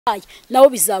nawo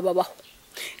bizababaho.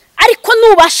 Ariko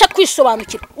nubasha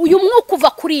kwisobanukira uyu mwuka uva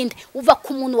kurinde, uva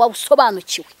ku muntu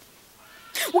wawusobanukiwe.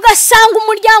 Ugasanga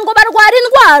umuryango barwara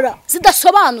indwara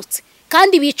zidasobanutse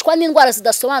kandi bicwa n'indwara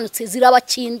zidasobanutse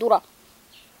zirabakindura.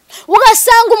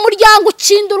 Ugasanga umuryango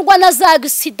ukindurwa na za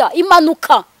sida,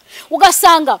 impanuka.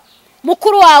 Ugasanga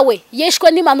mukuru wawe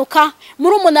yishwe n'impanuka,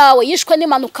 murumuna wawe yishwe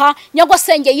n'impanuka,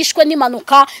 nyagosenge yishwe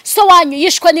n'impanuka, so wanyu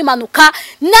yishwe n'impanuka,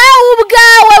 nawe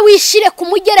ubwawe wishire ku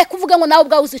mugere kuvuga ngo nawe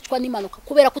ubwawe uzicwa n'impanuka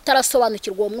kubera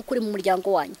kutarasobanukirwa uwo mwuka uri mu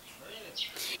muryango wanyu.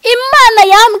 Imana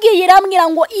yambwiye irambwira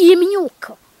ngo iyi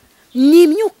myuka ni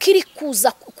imyuka iri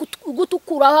kuza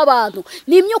gutukuraho abantu,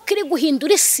 ni imyuka iri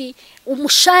guhindura isi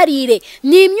umusharire,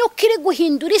 ni imyuka iri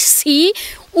guhindura isi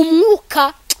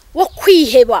umwuka wo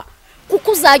kwiheba,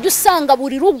 kuko uzajya usanga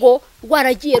buri rugo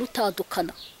rwaragiye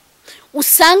rutandukana.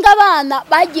 Usanga abana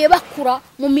bagiye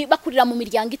bakurira mu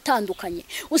miryango itandukanye,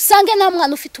 usange nta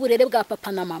mwana ufite uburere bwa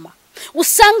papa na mama,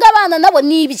 usanga abana nabo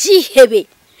ni ibyihebe.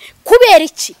 Kubera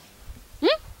iki?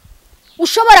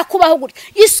 Ushobora kubaho gutya.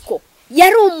 Isko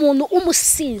yari umuntu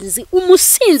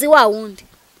umusinzi wa wundi.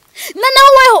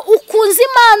 Nawe ukunze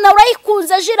Imana,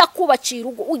 urayikunze, ajira kubakira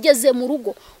urugo, ugeze mu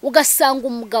rugo ugasanga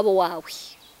umugabo wawe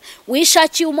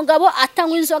wishakiye umugabo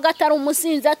atanywa inzoga, atari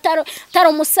umusinzi, atari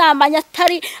umusambanyi,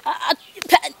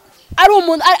 ari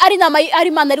umuntu ari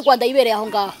Imana y'u Rwanda yibereye aho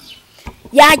ngaho.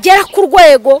 Yagera ku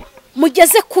rwego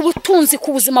mugeze ku butunzi,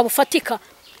 ku buzima bufatika,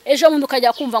 ejo bundi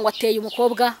ukajya kumva ngo ateye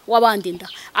umukobwa w'abandi inda,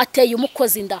 ateye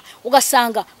umukozi inda.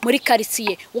 Ugasanga muri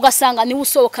karitsiye, ugasanga niwe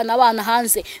usohokana abana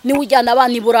hanze, niwe ujyana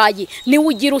abana i Burayi, niwe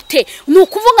ugira ute. Ni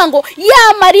ukuvuga ngo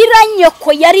yamarira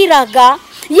nyoko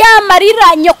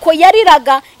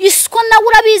yariraga, Isko nawe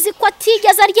urabizi ko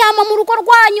atigeze aryama mu rugo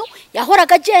rwanyu,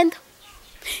 yahoraga agenda.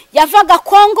 Yavaga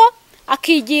Kongo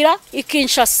akigira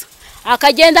ikinshasa,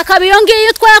 akagenda kabiyongiye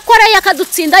utwo yakoreye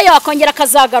akadutsindayo, akongera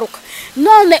akazagaruka.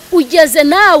 None ugeze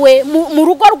nawe mu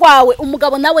rugo rwawe,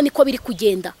 umugabo nawe niko biri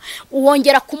kugenda.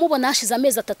 Uwongera kumubona hashize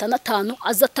amezi 3 na 5,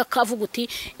 azataka avuga uti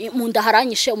mu nda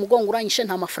haranyishe, umugongo uranyishe,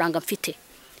 nta mafaranga mfite.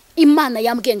 Imana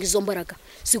yambwenga izo mbaraga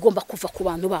zigomba kuva ku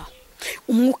bantu baho.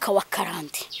 Umwuka wa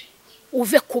karande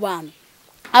uve ku bantu.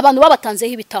 Abantu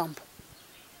babatanzeho ibitambo,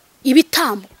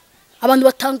 abantu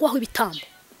batangwaho ibitambo,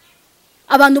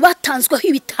 abantu batanzweho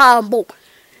ibitambo.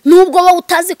 Nubwo wowe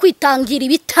utazi kwitangira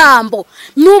ibitambo,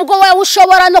 nubwo wowe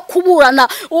ushobora no kuburana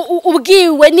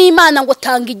ubwiwe n'Imana ngo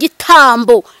tanga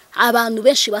igitambo, abantu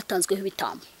benshi batanzweho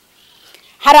ibitambo.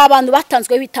 Hari abantu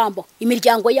batanzweho ibitambo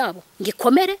imiryango yabo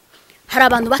ngikomere, hari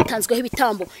abantu batanzweho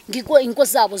ibitambo ingo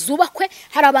zabo zubakwe,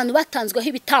 hari abantu batanzweho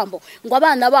ibitambo ngo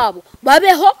abana babo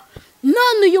babeho.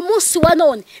 None uyu munsi wa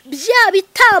none bya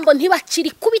bitambo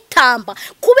ntibakiri kubitamba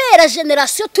kubera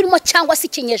generation turimo cyangwa se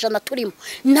ikinyejana turimo.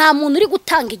 Nta muntu uri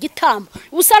gutanga igitambo.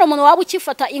 Ubusara umuntu waba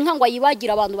ukifata inka ngo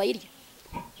ayibagira abantu bayirya,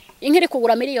 inka iri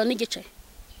kugura miliyoni igice,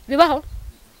 bibaho?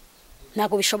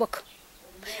 Ntago bishoboka.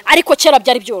 Ariko kera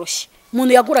byari byoroshye,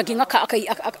 umuntu yaguraga inka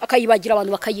akayibagira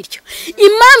abantu bakayirya.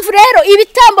 Impamvu rero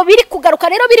ibitambo biri kugaruka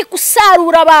rero, biri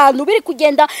kusarura abantu, biri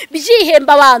kugenda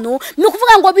byihemba abantu, ni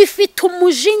ukuvuga ngo bifite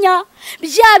umujinya.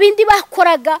 Bya bindi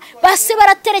bakoraga, base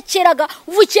baraterekeraga,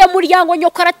 vukiye mu muryango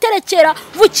nyoko araterekera,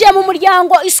 vukiye mu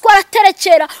muryango Isko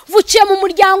araterekera, vukiye mu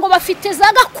muryango bafite za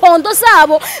gakondo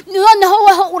zabo. Noneho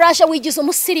weho uraje wigize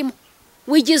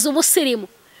umusirimu.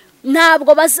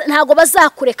 Ntabwo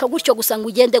bazakureka gutyo gusa ngo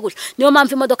ugende gutyo. Niyo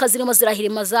mpamvu imodoka zirimo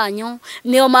zirahirima zanyu,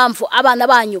 niyo mpamvu abana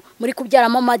banyu muri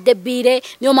kubyaramo amadebire,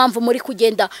 niyo mpamvu muri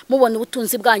kugenda mubona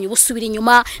ubutunzi bwanyu busubira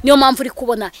inyuma, niyo mpamvu uri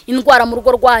kubona indwara mu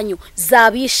rugo rwanyu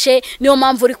zabishe, niyo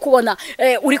mpamvu uri kubona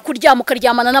uri kuryama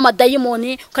ukaryamana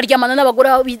n'amadayimoni, ukaryamana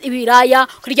n'abagore b'ibiraya,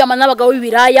 ukaryamana n'abagabo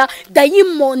b'ibiraya.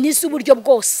 Dayimoni z'uburyo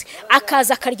bwose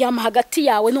akaza akaryama hagati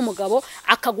yawe n'umugabo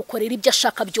akagukorera ibyo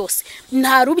ashaka byose.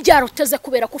 Nta rubyaro uteze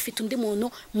kubera ko undi muntu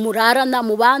murarana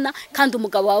mubana, kandi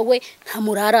umugabo wawe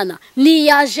ntamurarana.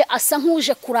 Niyaje asa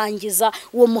nkuje kurangiza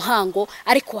uwo muhango,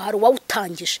 ariko hari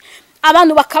wawutangije.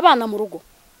 Abantu bakabana mu rugo,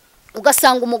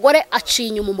 ugasanga umugore aciye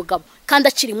inyuma umugabo kandi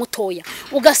akiri mutoya,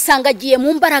 ugasanga agiye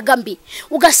mu mbaraga mbi,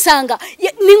 ugasanga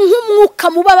ni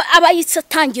nk'umwuka muba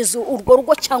abayisatangiza urwo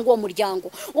rugo cyangwa uwo muryango.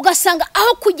 Ugasanga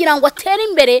aho kugira ngo atere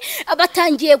imbere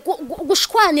abatangiye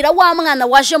gushwanira wa mwana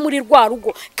waje muri rwa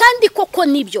rugo. Kandi koko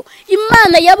nibyo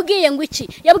Imana yabwiye ngo iki?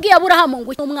 Yabwiye Aburahamu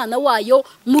ngo umwana wayo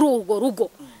muri urwo rugo.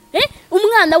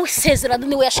 Umwana w'isezerano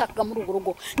niwe yashakaga muri urwo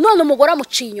rugo. None umugore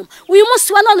amuciye inyuma. Uyu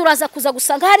munsi wa none uraza kuza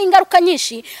gusanga hari ingaruka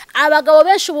nyinshi. Abagabo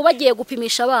benshi ubu bagiye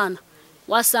gupimisha abana,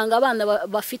 wasanga abana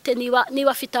bafite niba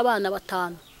afite abana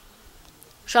 5,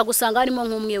 ushaka gusanga harimo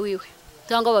nk'umwe wiwe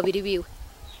cyangwa 2 biwe.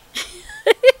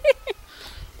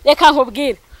 Reka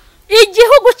nkubwire,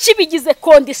 igihugu kibigize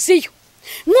kondisiyo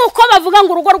nk'uko bavuga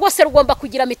ngo urugo rwose rugomba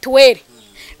kugira mituweli,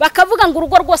 bakavuga ngo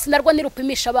urugo rwose narwo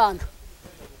nirupimisha abana.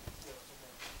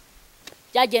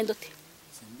 Byagenda ute?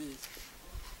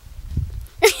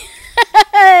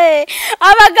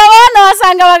 Abagabo hano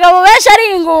basanga abagabo benshi ari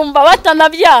ingumba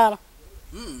batanabyara,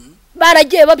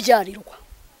 baragiye babyarirwa.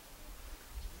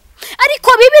 Ariko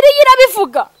Bibiliya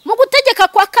irabivuga mu gutegeka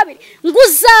kwa 2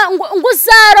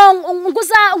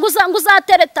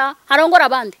 nguzatereta harongora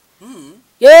abandi.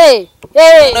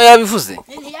 No yabivuze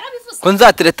ko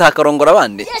nzatereta akarongora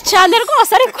abandi cyane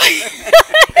rwose. Ariko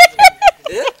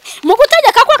mu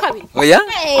gutegeka kwa 2 oya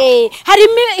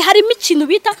harimo ikintu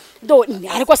bita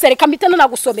ariko sereka mitano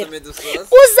nagusomera.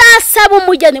 Uzasaba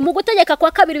umugeni mu gutegeka kwa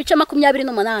 2 bice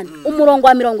 28 umurongo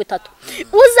wa 30.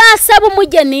 Uzasaba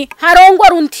umugeni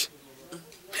harongora undi.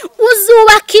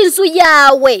 Uzubaka inzu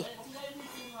yawe,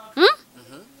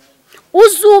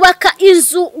 uzubaka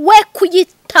inzu we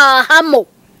kuyitahamo.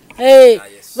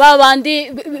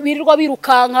 Babandi birirwa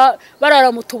birukanka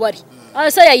barara mu tubari,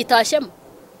 asa yayitashyemo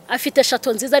afite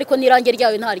shato nziza ariko nirange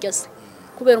ryayo ntaryaze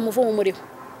kubera umuvumo muriho.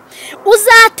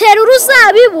 Uzatera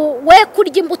uruzabibu we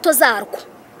kurya imbuto zarwo.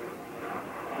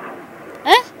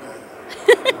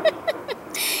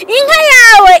 Inka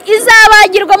yawe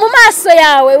izabagirwa mu maso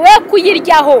yawe we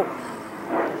kuyiryaho.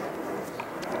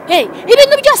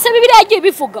 Ibintu byose Bibiliya yagiye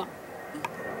bivuga.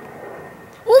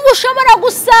 Ushobora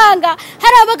gusanga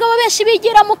hari abagabo benshi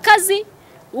bigira mu kazi,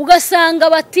 ugasanga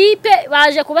batipe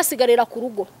baje kubasigarira ku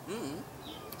rugo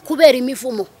kubera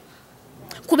imivumo,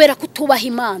 kubera kutubaha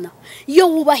Imana. Iyo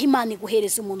wubaha Imana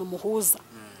iguhereza umuntu muhuza.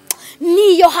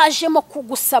 Niyo hajemo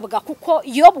kugusabwa, kuko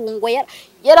iyo bungwe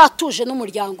yaratuje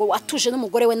n'umuryango, atuje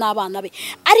n'umugore we n'abana be,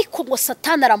 ariko ngo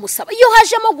Satani aramusaba. Iyo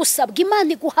hajemo gusabwa,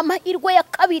 Imana iguha amahirwe ya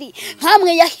 2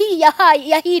 nkamwe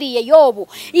yahiriye Yobu,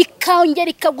 ikongera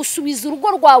ikagusubiza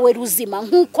urugo rwawe ruzima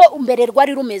nkuko mbere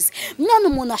rwari rumeze. None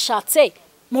umuntu ashatse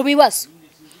mu bibazo,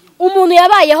 umuntu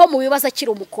yabayeho mu bibazo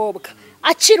akiri umukobwa,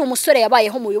 akiri umusore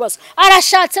yabayeho mu bibazo,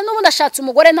 arashatse n'ubundi ashatse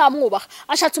umugore nta mwubaha,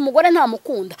 ashatse umugore nta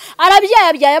mukunda,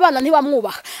 arabyaye abana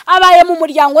ntibamwubaha, abaye mu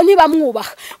muryango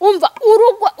ntibamwubaha. Umva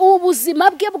urugo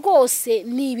ubuzima bwe bwose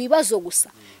ni ibibazo gusa.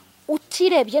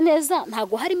 Utirebye neza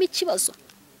ntago harimo ikibazo.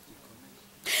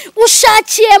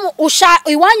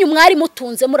 Iwanyu mwari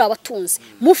mutunze muri abatunzi,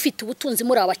 mufite ubutunzi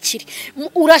muri abakiri,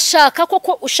 urashaka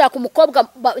koko ushaka umukobwa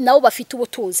nabo bafite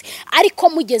ubutunzi, ariko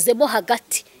mugezemo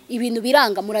hagati ibintu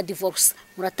biranga, muradivorce,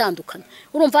 muratandukana.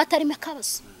 Urumva hatarimo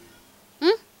akabazo?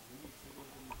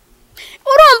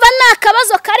 Urumva nta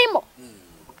kabazo karimo?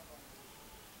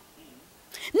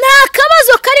 Nta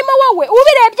kabazo karimo. Wowe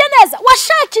ubirebye neza,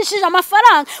 washakishije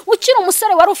amafaranga ukiri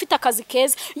umusore wari ufite akazi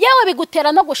keza, yewe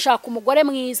bigutera no gushaka umugore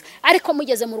mwiza, ariko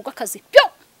mugeze mu rugo akazi byo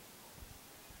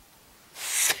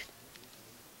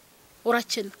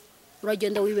urakena,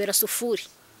 uragenda wibera sufuri.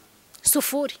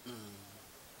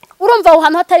 Urumva aho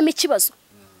hantu hatarimo ikibazo?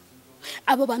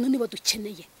 Abo bantu nibo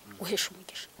dukeneye guhesha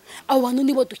umugisha. Abo bantu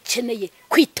nibo dukeneye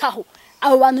kwitaho.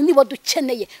 Abo bantu nibo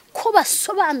dukeneye ko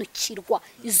basobanukirwa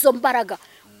izo mbaraga.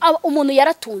 Umuntu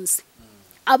yaratunze,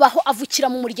 abaho avukira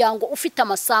mu muryango ufite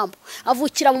amasambu,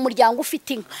 avukira mu muryango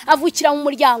ufite inka, avukira mu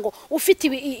muryango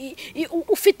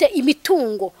ufite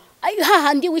imitungo.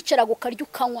 Hahandi wicaraga ukarya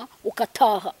ukanywa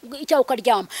ukataha cyangwa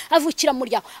ukaryama, avukira mu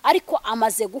muryango. Ariko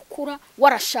amaze gukura,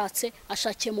 warashatse,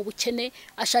 ashakiye mu bukene,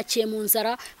 ashakiye mu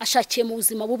nzara, ashakiye mu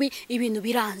buzima bubi, ibintu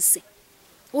biranze.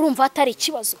 Urumva hatari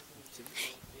ikibazo?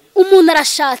 Umuntu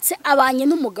arashatse, abanye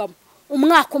n'umugabo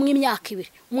umwaka umwe, imyaka 2,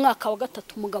 umwaka wa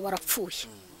 3 umugabo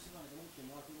arapfuye.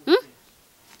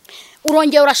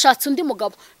 Urongera urashatse undi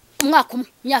mugabo umwaka umwe,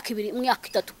 imyaka 2, imyaka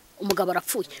 3 umugabo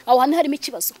arapfuye. Aho hantu harimo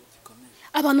ikibazo.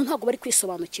 Abantu ntago bari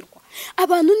kwisobanukirwa.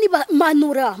 Abantu ni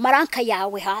manura maranka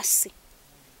yawe hasi,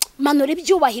 manura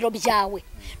ibyubahiro byawe,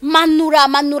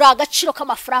 manura agaciro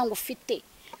k'amafaranga ufite.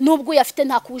 Nubwo yafite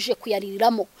ntakubuje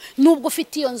kuyariramo, nubwo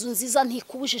ufite iyo nzu nziza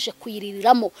ntikubujije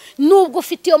kuyiriramo, nubwo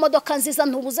ufite iyo modoka nziza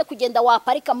ntubuze kugenda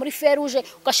waparika muri feruje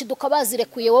ugashiduka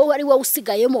bazirekuye, wowe ari wowe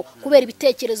usigayemo kubera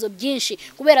ibitekerezo byinshi,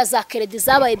 kubera za credit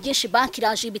zabaye byinshi, banki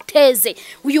iraje ibiteze.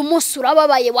 Uyu munsi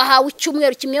urababaye, wahawe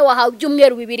icyumweru kimwe, wahawe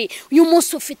ibyumweru 2. Uyu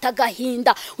munsi ufite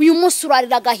agahinda, uyu munsi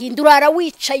urarira agahinda, urara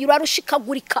wicaye,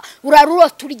 urarushikagurika,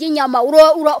 urarurota urya inyama,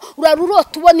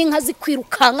 urarurota ubona inka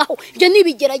zikwirukankaho. Ibyo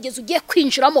nibigeragezo ugiye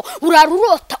kwinjira kuyinjiramo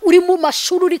urarurota uri mu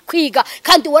mashuri uri kwiga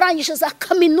kandi warangije za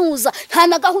kaminuza nta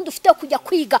na gahunda ufite kujya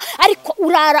kwiga ariko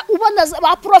urara ubona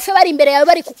ba profe bari imbere yawe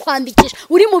bari kukwandikisha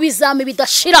uri mu bizami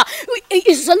bidashira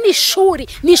izo ni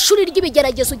ishuri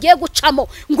ry'ibigeragezo ugiye gucamo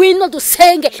ngwino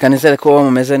dusenge kanizere ko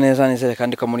mumeze neza nizere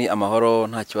kandi ko muri amahoro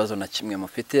nta kibazo na kimwe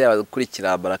mufite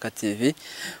abakurikira Baraka TV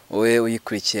wowe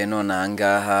uyikurikiye none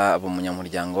angaha abo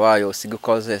munyamuryango wayo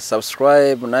usigukoze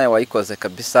subscribe nawe wayikoze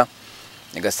kabisa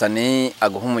Nyagasani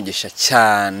aguhumugisha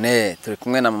cyane turi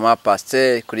kumwe na mama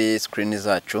Pasteur kuri screen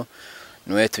zacu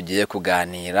niwe tugiye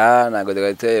kuganira nago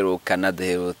duherukana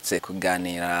duherutse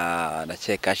kuganira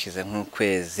ndakeka ashize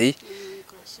nk'ukwezi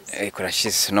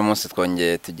kurashize no munsi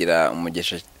twongeye tugira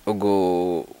umugisha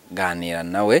uguganira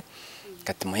nawe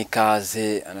katumuha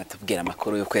ikaze anatubwira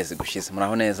amakuru y'ukwezi gushize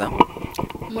muraho neza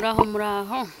muraho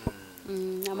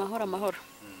amahoro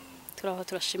turaho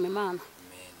turashima Imana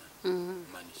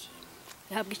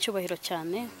yahabwa icyubahiro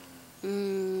cyane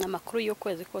amakuru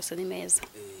y'ukwezi kose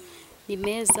ni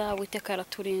meza witeka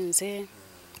araturinze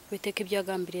witeka ibyo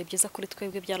yagambiriye byiza kuri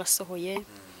twebwe byarasohoye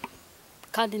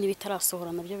kandi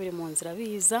n'ibitarasohora nabyo biri mu nzira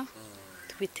biza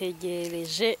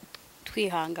tubitegereje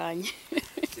twihanganye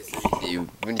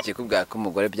ubundi kikubwira ko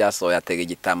umugore byasohoye atega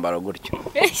igitambaro gutyo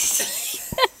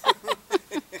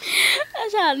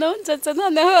ajana nzetse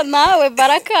noneho nawe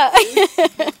Baraka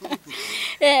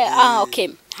okay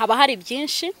haba hari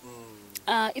byinshi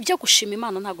ibyo gushima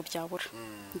Imana ntago byabura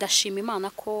ndashima Imana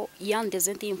ko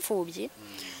yandeze ndi imfubyi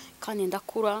kandi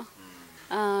ndakura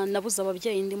nabuze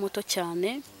ababyeyi ndi muto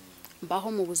cyane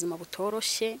mbaho mu buzima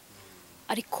butoroshye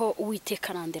ariko Uwiteka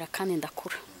arandera kandi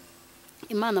ndakura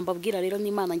Imana mbabwira rero ni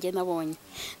Imana nge nabonye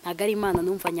ntago ari Imana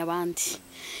numvanya abandi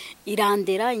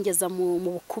irandera ingeza mu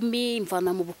bukumi imvana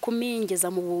mu bukumi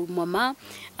ingeza mu mama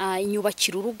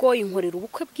inyubakira urugo inkorera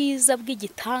ubukwe bwiza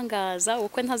bw'igitangaza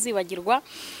ubukwe ntazibagirwa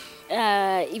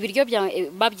ibiryo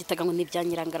babyitaga ngo ni bya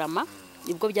Nyirangarama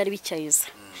nibwo byari bicyayiza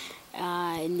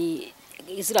ni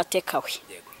ziratekawe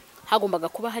hagombaga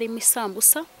kuba harimo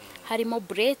isambusa harimo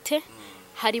burete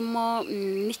harimo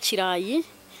n'ikirayi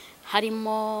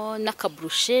harimo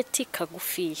n'akabrusheti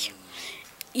kagufiya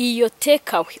iyo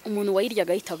tekawe umuntu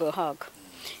wayiryaga yitaga haga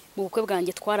mu bukwe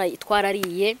bwanjye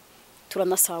twarariye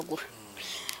turanasagura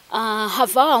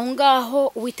hava aho ngaho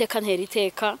Uwiteka ntera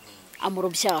iteka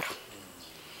amurubyaro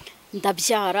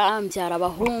mbyara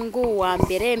abahungu wa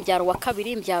mbere mbyara wa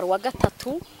kabiri mbyara wa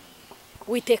gatatu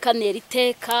Uwiteka ntera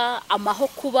iteka amaho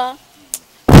kuba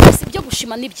ibyo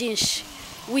gushima ni byinshi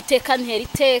Uwiteka ntera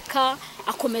iteka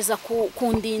akomeza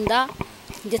kundinda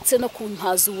ndetse no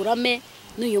kuntazurame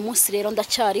n'uyu munsi rero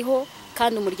ndacyariho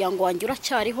kandi umuryango wanjye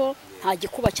uracyariho nta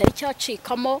gikuba cyari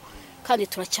cyacikamo kandi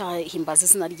turacyahimbaza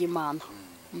izina ry'Imana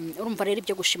urumva rero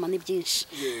ibyo gushima ni byinshi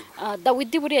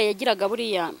Dawidi buriya yagiraga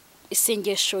buriya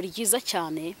isengesho ryiza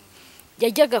cyane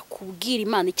yajyaga kubwira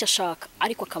Imana icyo ashaka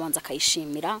ariko akabanza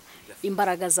akayishimira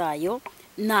imbaraga zayo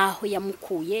naho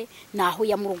yamukuye naho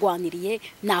yamurwaniriye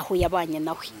naho yabanye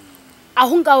nawe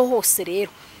aho ngaho hose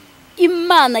rero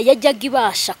Imana yajyaga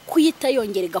ibasha kuyita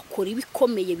yongera igakora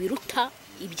ibikomeye biruta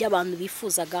ibyo abantu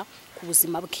bifuzaga ku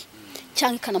buzima bwe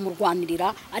cyangwa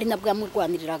ikanamurwanirira ari nabwo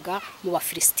yamurwaniriraga mu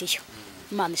Bafilisitiya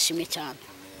Imana ishimwe cyane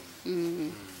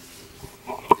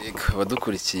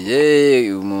abadukurikiye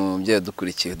umubyeyi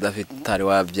dukurikiye udafite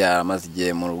wabyara maze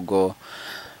igihe mu rugo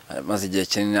maze igihe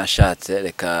kinini ashatse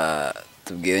reka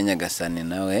tubwire Nyagasani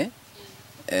nawe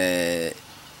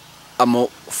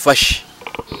amufashe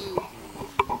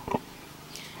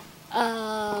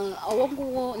awo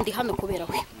nguwo ndi hano kubera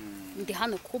we ndi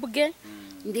hano kubwe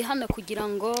ndi hano kugira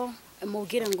ngo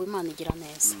mubwire ngo Imana igira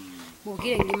neza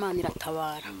mubwire ngo Imana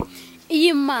iratabara iyo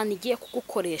Imana igiye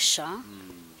kugukoresha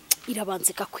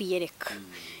irabanza ikakwiyereka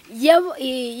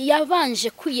yabanje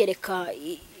kwiyereka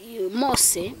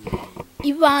Mose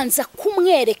ibanza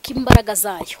kumwereka imbaraga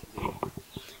zayo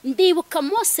ndibuka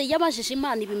Mose yabajije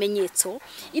Imana ibimenyetso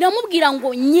iramubwira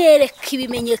ngo nyereka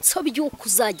ibimenyetso by'uko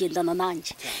uzagendana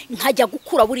nanjye nkajya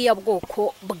gukura buriya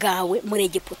bwoko bwawe muri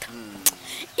Egiputa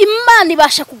Imana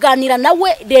ibasha kuganira nawe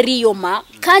reriyoma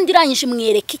kandi irangije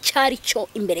imwereka icyari cyo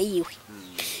imbere yiwe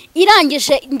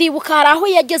irangije ndibuka hari aho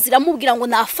yageze iramubwira ngo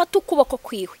nafata ukuboko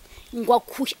kwiwe ngo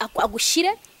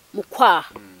agushyire mu kwaha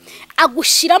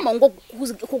agushyiramo ngo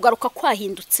kugaruka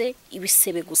kwahindutse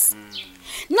ibisebe gusa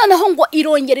noneho ngo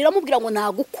irongera iramubwira ngo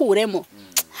nagukuremo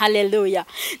haleluya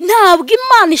ntabwo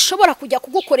Imana ishobora kujya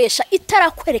kugukoresha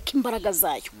itarakwereka imbaraga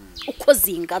zayo uko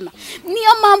zingana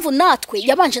niyo mpamvu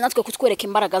yabanje natwe kutwereka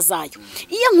imbaraga zayo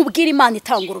iyo nkubwira Imana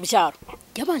itanga urubyaro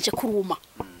yabanje kuruma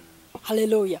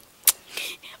haleluya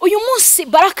uyu munsi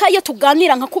baraka iyo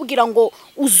tuganira nkakubwira ngo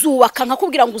uzubaka,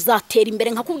 nkakubwira ngo uzatera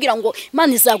imbere, nkakubwira ngo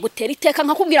Imana izagutera iteka,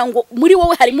 nkakubwira ngo muri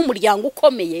wowe harimo umuryango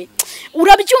ukomeye,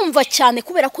 urabyumva cyane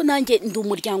kubera ko nanjye ndi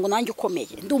umuryango, nanjye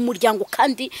ukomeye, ndi umuryango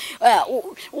kandi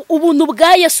ubuntu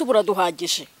bwa Yesu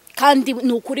buraduhagije kandi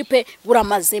ni ukuri pe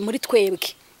buramaze muri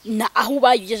twebwe. Na aho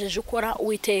bayigejeje ukora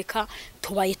Uwiteka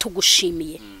tubaye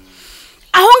tugushimiye.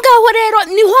 Aho ngaho rero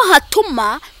niho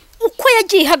hatuma uko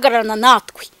yagiye ihagararana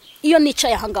natwe. Iyo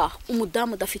nicaye aha ngaha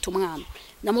umudamu udafite umwana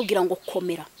namubwira ngo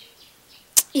komera,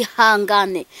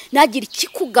 ihangane, nagira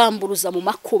ikikugamburuza mu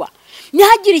makuba,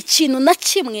 ntihagira ikintu na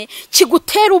kimwe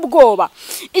kigutera ubwoba.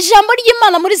 Ijambo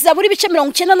ry'Imana muri Zaburi ibice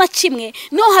 91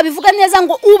 niho habivuga neza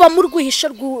ngo uba mu rwihisho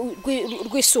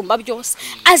rw'isumba byose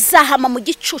azahama mu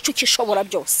gicucu cy'ishobora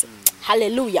byose.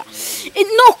 Haleluya.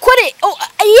 Nokore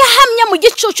yahamya mu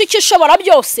gicucu cy'ishobora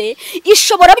byose,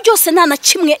 ishobora byose nta na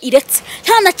kimwe iretse,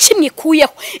 nta na kimwe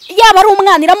ikuyeho. Yaba ari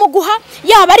umwana iramuguha,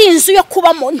 yaba ari inzu yo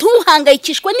kubamo,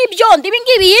 ntuhangayikishwe n'ibyondo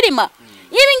ibingibi yirima.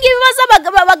 Ibingibi baza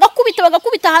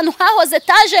bagakubita ahantu hahoze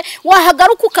etaje,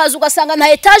 wahagaruka ukaza ugasanga nta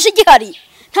etaje igihari.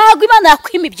 Ntago Imana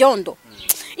yakwima ibyondo.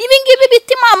 Ibingibi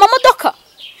bitima amamodoka.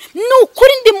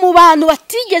 Nukuri ndi mu bantu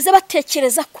batigeze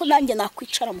batekereza ko nanjye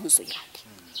nakwicara mu nzu yanjye.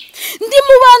 Ndi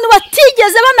mu bantu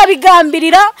batigeze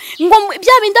banabigambirira ngo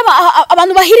bya bindi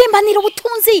abantu bahirimbanira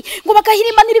ubutunzi, ngo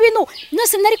bagahirimbanira ibintu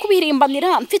nose nari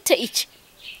kubihirimbanira mfite iki.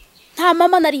 Nta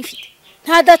mama nari mfite,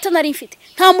 nta data nari mfite,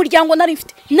 nta muryango nari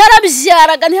mfite,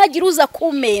 narabyaraga ntihagire uza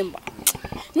kumemba,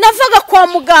 navaga kwa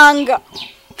muganga,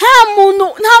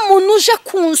 nta muntu uje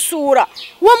kunsura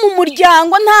wo mu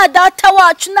muryango, nta data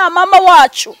wacu nta mama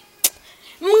wacu.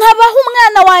 Mwabaho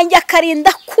umwana wanjye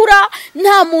akarinda kura,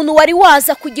 nta muntu wari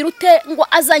waza kugira ute ngo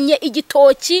azanye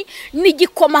igitoki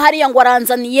n'igikoma hariya ngo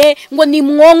aranzaniye ngo ni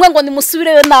mwongwe ngo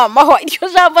nimusubireyo namaho. Iryo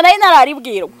jambo nayo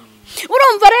nararibwirwa.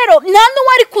 Urumva rero nta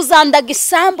n'uwari kuzandaga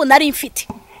isambu nari mfite,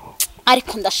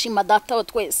 ariko ndashima data wa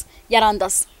twese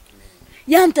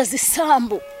yandaze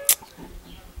isambu.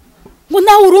 Ngo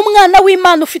nawe uri umwana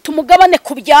w'Imana ufite umugabane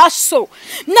ku byaso,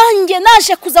 nanjye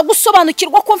naje kuza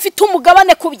gusobanukirwa ko mfite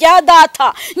umugabane ku bya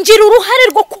data, ngira uruhare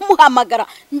rwo kumuhamagara.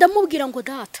 Ndamubwira ngo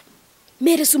data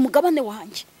mereza umugabane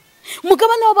wanjye,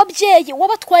 umugabane w'ababyeyi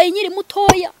wabatwaye nyiri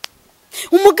mutoya,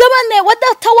 umugabane wa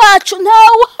data wacu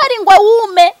ntawe uhari ngo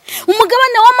awume,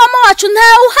 umugabane wa mama wacu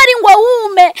ntawe uhari ngo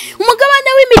awume, umugabane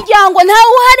w'imiryango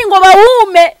ntawe uhari ngo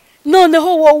bawume.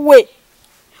 Noneho wowe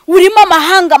urimo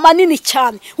amahanga manini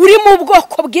cyane, urimo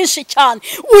ubwoko bwinshi cyane,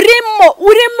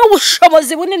 urimo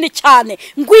ubushobozi bunini cyane,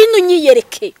 ngwino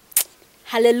unyiyereke.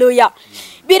 Haleluya.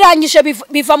 Birangije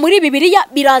biva muri Bibiliya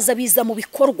biraza biza mu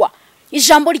bikorwa.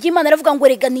 Ijambo ry'Imana rivuga ngo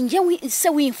rega ninjye se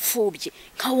w'imfubye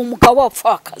nkaho umugabo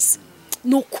wapfakaza.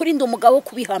 Nukuri ndi umugabo wo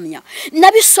kubihamya.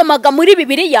 Nabisomaga muri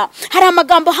Bibiliya, hari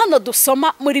amagambo hano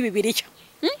dusoma muri Bibiliya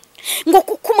ngo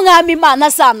kuko umwami Imana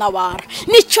azanabara,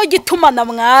 nicyo gituma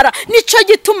namwara, nicyo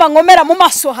gituma nkomera mu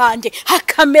maso hanjye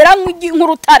hakamera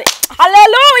nk'urutare.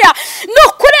 Haleluya.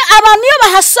 Nukuri abantu iyo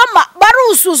bahasoma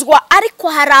baruzuzwa, ariko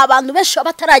hari abantu benshi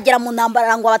bataragera mu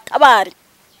ntambara ngo batabare.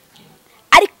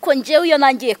 Ariko njyewe iyo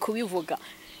nangiye kubivuga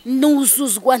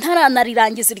nuzuzwa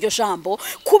ntaranarirangiza iryo jambo,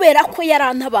 kubera ko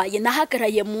yarantabaye.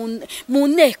 Nahagaraye mu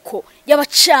nteko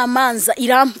y'abacamanza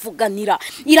iramvuganira,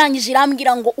 irangije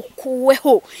irambwira ngo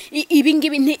ukuweho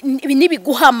ibingibi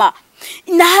nibiguhama.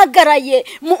 Nahagaraye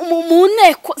mu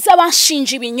nteko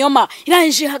z'abanshinja ibinyoma,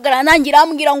 irangije ihagarara nanjye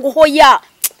irambwira ngo hoya.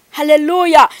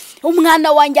 Haleluya.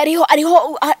 Umwana wanjye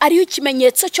ariho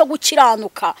ikimenyetso cyo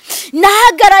gukiranuka.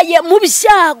 Nahagaraye mu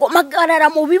byago, magarara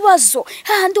mu bibazo,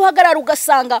 handi uhagarara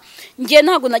ugasanga ngiye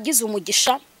ntago nagize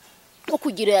umugisha wo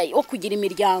kugira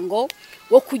imiryango,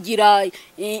 wo kugira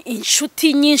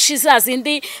inshuti nyinshi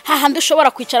zazindi hahandi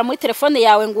ushobora kwicara muri telefone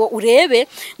yawe ngo urebe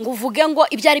ngo uvuge ngo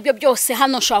ibyo ari byo byose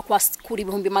hano nshaka kwakura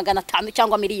 500,000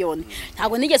 cyangwa miliyoni.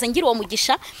 Ntago nigeze ngira uwo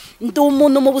mugisha. Ndi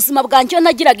umuntu mu buzima bwanjye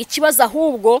nagiraga ikibazo,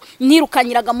 ahubwo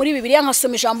nirukanyiraga muri Bibiliya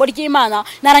nkasoma ijambo ry'Imana,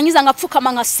 narangiza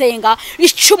ngapfukama nkasenga,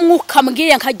 icyo umwuka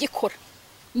mbwiye nkagikora.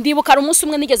 Ndibuka umunsi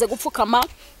umwe nigeze gupfukama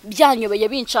byanyobeye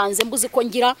bincanze, mbuzi ko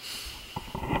ngira.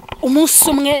 Umunsi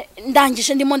umwe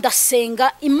ndangije ndimo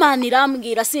ndasenga, Imana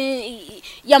irambwira,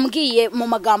 yambwiye mu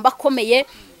magambo akomeye,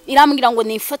 irambwira ngo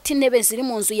nifate intebe ziri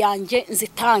mu nzu yanjye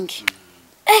nzitange.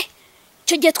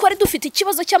 Icyo gihe twari dufite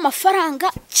ikibazo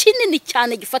cy'amafaranga kinini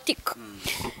cyane gifatika.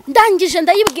 Ndangije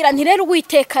ndayibwira nti rero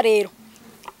Uwiteka rero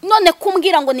none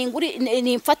kumbwira ngo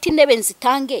nimfate intebe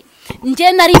nzitange,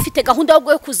 njye nari mfite gahunda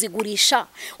yo kuzigurisha,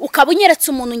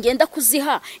 ukabunyeretse umuntu ngenda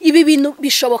kuziha, ibi bintu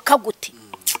bishoboka gute?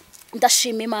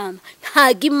 Ndashima Imana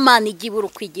ntago Imana igibura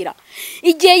ukwigira.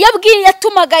 Igihe yabwiye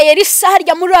yatumaga Elisa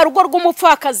harya muri rugo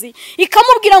rw'umupfakazi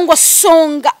ikamubwira ngo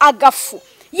songa agafu,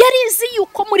 yarizi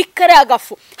yuko muri kare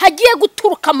agafu hagiye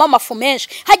guturukamo amafu menshi,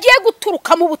 hagiye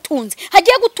guturukamo ubutunzi,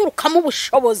 hagiye guturukamo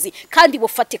ubushobozi kandi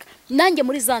bufatika. Nanjye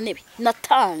muri za ntebe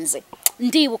natanze,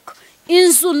 ndibuka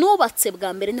inzu nubatse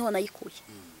bwa mbere niho nayikuye,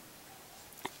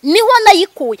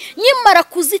 nyimara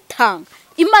kuzitanga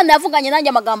Imana yavuganye nanjye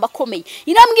amagambo akomeye,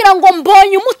 irambwira ngo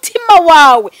mbonye umutima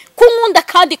wawe kunkunda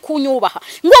kandi kunyubaha,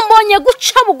 ngo mbonye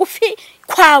guca bugufi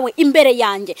kwawe imbere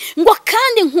yanjye, ngo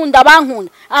kandi nkunda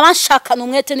abankunda, abanshakana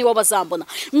umwete nibo bazambona,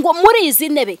 ngo muri izi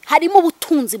ntebe harimo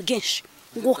ubutunzi bwinshi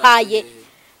nguhaye.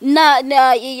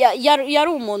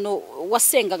 Yari umuntu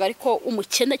wasengaga ariko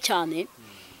umukene cyane,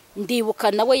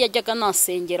 ndibuka nawe yajyaga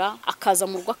nasengera, akaza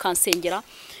mu rugo akansengera,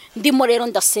 ndimo rero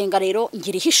ndasenga rero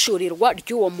ngira ihishurirwa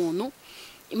ry'uwo muntu.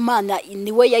 Imana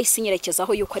niwe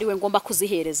yayisinyerekezaho yuko ari we ngomba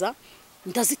kuzihereza,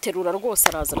 ndaziterura rwose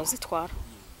araza arazitwara.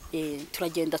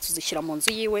 Turagenda tuzishyira mu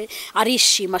nzu yiwe,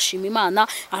 arishima ashima Imana,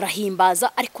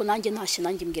 arahimbaza. Ariko nanjye ntashye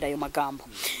nanjye mbwira ayo magambo,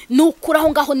 nukuri aho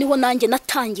ngaho niho nanjye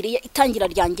natangiriye itangira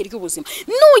ryanjye ry'ubuzima.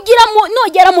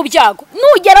 Nugera mu byago,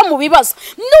 nugera mu bibazo,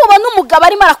 nuba n'umugabo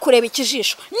arimo arakureba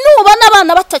ikijisho, nuba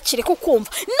n'abana batakiri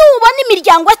kukumva, nuba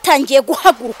n'imiryango yatangiye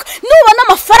guhaguruka, nuba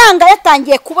n'amafaranga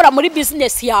yatangiye kubura muri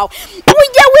business yawe,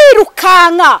 ujye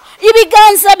wirukanka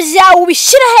ibiganza byawe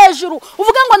ubishyire hejuru,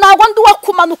 uvuga ngo ntabwo ndi uwo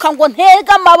kumanuka ngo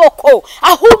ntega amaboko,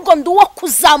 ahubwo ndi uwo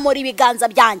kuzamura ibiganza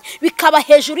byanjye bikaba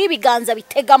hejuru y'ibiganza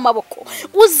bitega amaboko.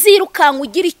 Uzirukanka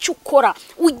ugira icyo ukora,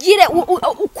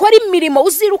 ukora imirimo,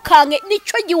 uzirukanke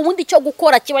nicyo gihe ubundi cyo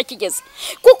gukora kiba kigeze,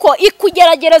 kuko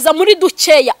ikugeragereza muri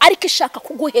dukeya ariko ishaka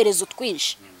kuguhereza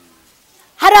utwinshi.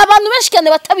 Hari abantu benshi cyane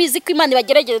batabizi ko Imana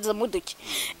ibageragereza muri duke.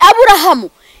 Aburahamu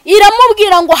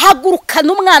iramubwira ngo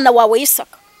hagurukana umwana wawe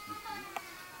Isaka,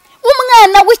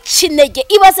 umwana w'ikinege.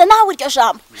 Ibaze nawe iryo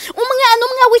jambo, umwana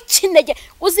umwe w'ikinege.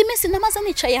 Uzi iminsi namaze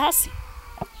nicaye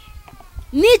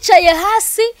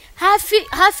hasi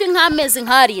hafi nk'amezi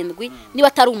nk'arindwi niba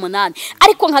atari 8,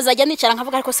 ariko nkazajya nicara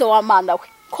nkavuga ariko se wa Mana we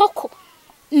koko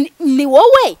ni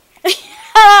wowe?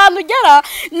 Ahantu ugera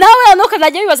nawe anoka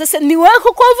najya bibaza se ni wowe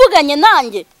kuko wavuganye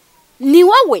nanjye, ni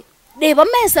wowe? Reba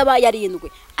amezi abaye 7,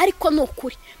 ariko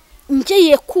nukuri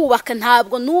ngiye kubaka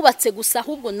ntabwo nubatse gusa,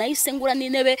 ahubwo nahise ngura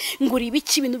n'intebe, ngura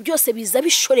ibiki, ibintu byose biza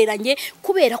bishoreranye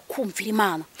kubera kumvira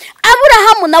Imana.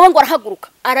 Aburahamu nawe ngo arahaguruka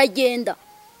aragenda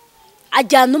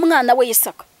ajyana umwana we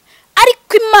Isaka,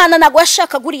 ariko Imana ntabwo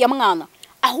yashakaga uriya mwana,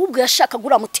 ahubwo yashakaga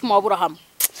uriya mutima wa Aburahamu.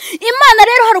 Imana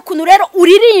rero hari ukuntu rero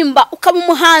uririmba ukaba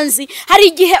umuhanzi, hari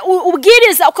igihe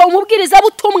ubwiriza ukaba umubwiriza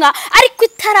butumwa, ariko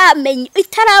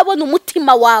itarabona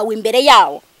umutima wawe imbere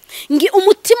yawo. Ngi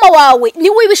umutima wawe ni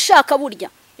wibishaka burya.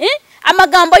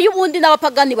 Amagambo y'ubundi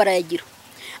n'abapagani barayagira,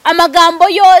 amagambo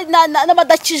yo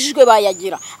n'abadakijijwe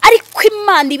bayagira, ariko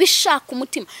Imana ibishaka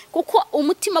umutima, kuko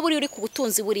umutima buri uri ku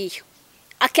butunzi buriyo.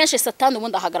 Akenshi Satani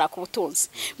ubundi ahagara ku butunzi,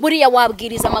 buriya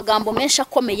wabwiriza amagambo menshi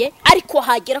akomeye, ariko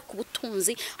hagera ku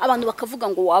butunzi abantu bakavuga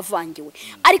ngo wavangiwe.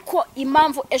 Ariko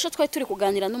impamvu ejo twari turi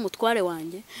kuganira n'umutware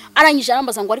wanjye, arangije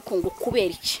arambaza ngo ariko ngo kubera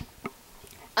iki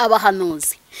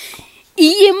abahanuzi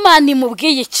iyi Imana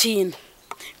imubwiye ikintu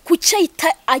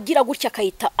kucyita agira gutya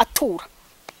akayita atura?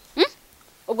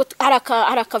 Ubwo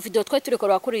haraka video twari turi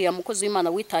korora kuri ya mukozi w'Imana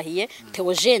witahiye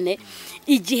theogene,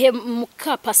 igihe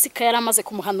muka Pasika yaramaze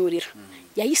kumuhanurira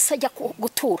yahise ajya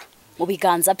gutura mu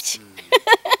biganza bye.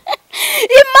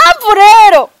 Impamvu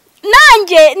rero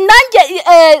nanjye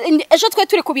ejo twari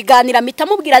turi kubiganira mpita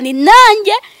mubwira ni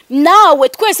nanjye nawe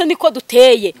twese niko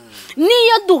duteye.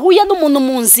 Niyo duhuye n'umuntu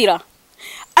mu nzira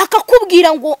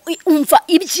akakubwira ngo umva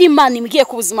iby'Imana imbwiye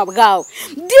ku buzima bwawe,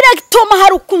 directement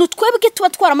hari ukuntu twebwe tuba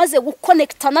twaramaze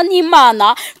guconnectana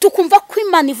n'Imana, tukumva ko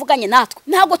Imana ivuganye natwe.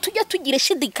 Ntabwo tujya tugira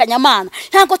ishidikanyamana,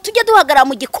 ntabwo tujya duhagarara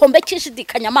mu gikombe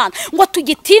cy'ishidikanyamana ngo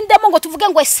tugitindemo ngo tuvuge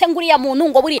ngo ese nguriya muntu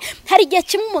ngo buri. Hari igihe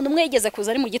kimwe umuntu umwe yigeze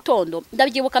kuza ari mu gitondo,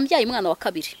 ndabyibuka mbyaye umwana wa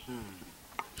 2,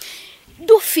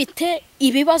 dufite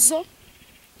ibibazo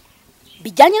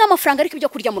bijyanye n'amafaranga ariko ibyo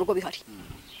kurya mu rugo bihari.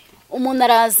 Umuntu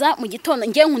araza mu gitondo,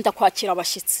 ngiye nkunda kwakira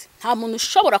abashyitsi, nta muntu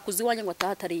ushobora kuziwanya ngo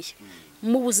atahatariye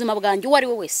mu buzima bwanjye. Uwo ari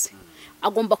we wese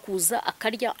agomba kuza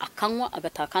akarya akanywa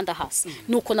agataha kandi hasi.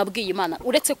 Nuko nabwiye Imana,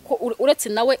 uretse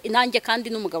nawe nanjye kandi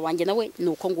n'umugabo wanjye nawe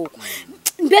nuko nguko.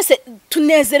 Mbese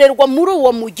tunezererwa muri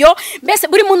uwo mujyo, mbese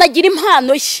buri muntu agira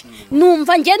impano ye.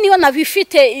 Numva ngiye niyo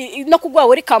nabifite no kugwa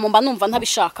wari kamumba numva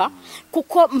ntabishaka,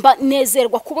 kuko mba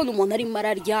nezerwa kubona umuntu ari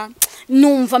mararya,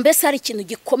 numva mbese hari ikintu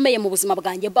gikomeye mu buzima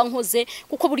bwanjye mba nkoze,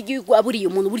 kuko buryo buriye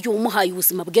umuntu buryo umuhaye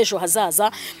ubuzima bw'ejo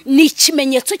hazaza, ni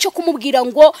ikimenyetso cyo kumubwira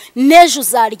ngo nejo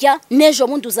uzarya, nejo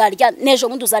bundi uzarya, nejo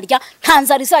bundi uzarya, nta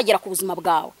nzara izagera ku buzima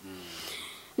bwawe.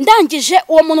 Ndangije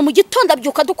uwo muntu mu gitondo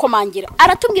abyuka dukomangira,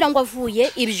 aratubwira ngo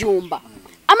avuye ibyumba.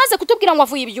 Amaze kutubwira ngo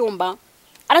avuye ibyumba,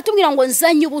 aratubwira ngo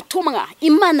nzanye ubutumwa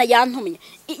Imana yantumye.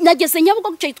 Nageze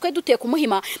Nyabugogo cyo twe duteye ku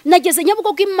Muhima, nageze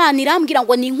Nyabugogo Imana irambwira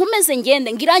ngo ninkomeze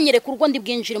ngende ngiranyere ku rugo ndi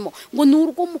bwinjirimo, ngo ni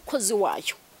urwo mukozi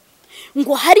wayo,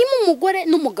 ngo harimo umugore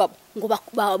n'umugabo ngo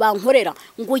bankorera,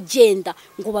 ngo genda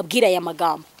ngo babwire aya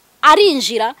magambo.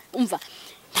 Arinjira, umva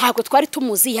ntabwo twari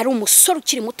tumuzi, yari umusore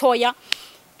ukiri mutoya.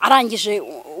 Arangije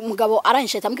umugabo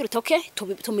arangije tambwira uti okay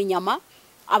tuminyama,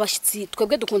 abashyitsi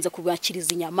twebwe dukunze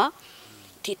kubakiriza inyama,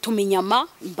 tuminyama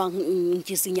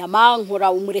ngize inyama, nkora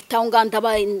umureta nganda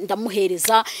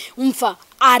ndamuhereza. Umva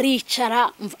aricara,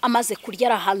 amaze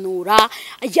kurya arahanura,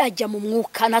 yajya mu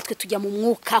mwuka, natwe tujya mu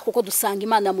mwuka kuko dusanga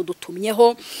Imana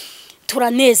yamudutumyeho.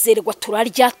 Turanezerwa,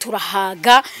 turarya,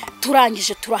 turahaga,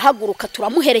 turangije turahaguruka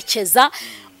turamuherekeza.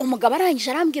 Umugabo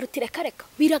arangije arambwira uti reka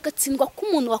biragatsindwa ko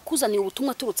umuntu wakuzaniye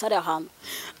ubutumwa turutse ari ahantu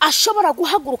ashobora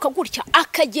guhaguruka gutya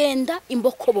akagenda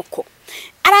imbokoboko.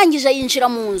 Arangije yinjira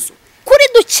mu nzu, kuri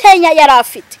dukenya yari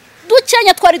afite,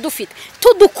 dukenya twari dufite,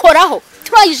 tudukoraho,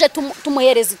 turangije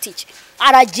tumuhereza itike,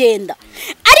 aragenda.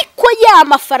 Ariko ya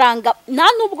mafaranga nta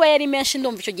nubwo yari menshi,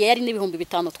 ndumva icyo gihe yari n'ibihumbi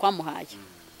 5 twamuhaye,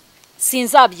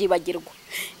 sinzabyibagirwa.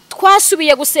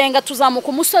 Twasubiye gusenga tuzamuka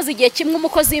umusozi, igihe kimwe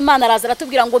umukozi w'Imana araza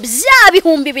aratubwira ngo bya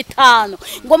bihumbi 5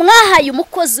 ngo mwahaye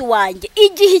umukozi wanjye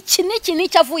igihe iki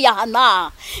n'iki avuye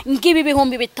aha, ngibi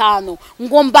bihumbi 5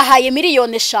 ngo mbahaye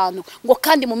 5,000,000 ngo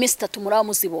kandi mu minsi 3 muraba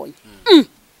muzibonye.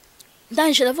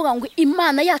 Ndanje ndavuga ngo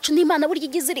Imana yacu ni Imana burya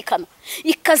igizirikana,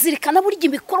 ikazirikana burya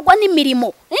ibikorwa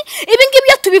n'imirimo. Ibi ngibi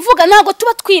iyo tubivuga ntago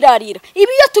tuba twirarira,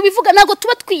 ibi iyo tubivuga ntago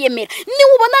tuba twiyemera. Ni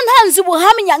ubona ntanze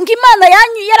ubuhamya ngo Imana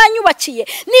yaranyubakiye,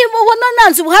 ni ubona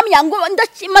ntanze ubuhamya ngo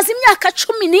ndakimaze imyaka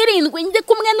 17 ndi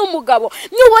kumwe n'umugabo,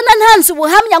 ni ubona ntanze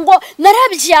ubuhamya ngo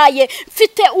narabyaye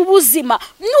mfite ubuzima,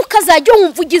 nukazajya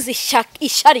wumva ugize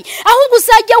ishyari, ahubwo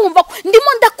uzajya wumva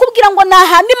ndimo ndakubwira ngo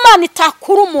nahandi Imana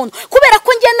itakura umuntu, kubera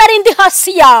ko ngiye narindi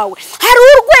hasi yawe. Hari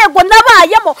urwego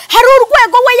nabayemo, hari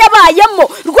urwego we yabayemo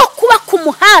rwo kuba ku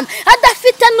muhanda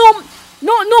adafite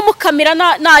n'umukamira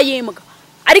nayimbwa.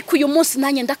 Ariko uyu munsi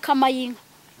nanjye ndakama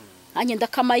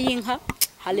y'inka,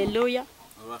 haleluya.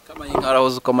 Bakama y'inka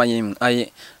arahoze ukoma y'inka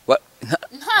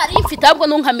ntari mfite ahubwo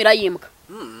n'unkamira y'imbwa.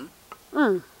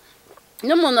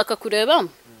 N'umuntu akakureba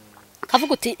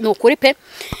kavuga uti ni ukuri pe,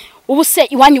 ubu se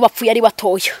iwanyu bapfuye ari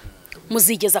batoya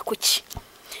muzigeza kuki?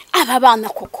 Aba bana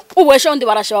koko ubu ejo bundi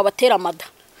baraje babatera amada,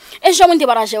 ejo bundi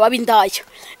baraje babindaya,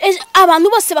 abantu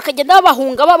bose bakagenda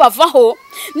babahunga babavaho,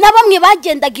 na bamwe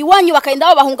bagendaga iwanyu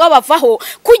bakagenda babahunga babavaho,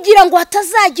 kugira ngo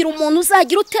hatazagira umuntu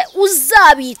uzagira ute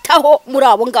uzabitaho muri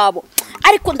abo ngabo.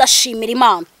 Ariko ndashimira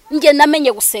Imana, nge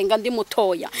namenye gusenga ndi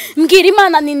mutoya, mbwira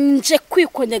Imana nje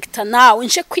kwiconnecta nawe,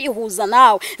 nje kwihuza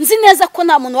nawe. Nzi neza ko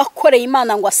nta muntu wakoreye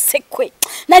Imana ngo asekwe.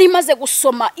 Nari maze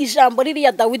gusoma ijambo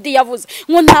ririya Dawidi yavuze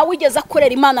ngo nta wigeze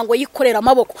akorera Imana ngo yikorera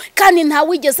amaboko, kandi nta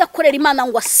wigeze akorera Imana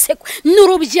ngo asekwe,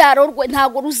 n'urubyaro rwe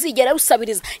ntago ruzigera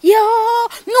rusabiriza.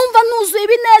 Numva nuzuye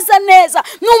ibineza neza,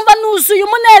 numva nuzuye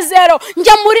umunezero.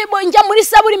 Njya muri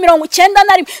Zaburi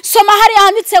 91 soma hari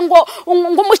handitse ngo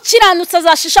umukiranutsi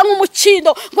azashisha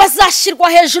nk'umukindo, ngo azashirwa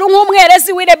hejuru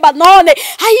nk'umwerezi w'i Lebanone.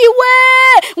 Hayiwe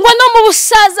ngo no mu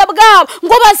busaza bwabo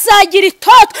ngo bazagira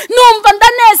itoto. Numva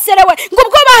ndanezerewe ngo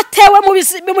ubwo batewe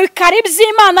mu bikari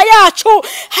by'Imana yacu.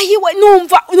 Hayiwe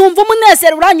numva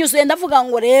umunezero uranyuzuye. Ndavuga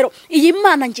ngo rero iyi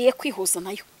Mana ngiye kwihuza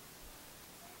nayo,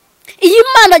 iyi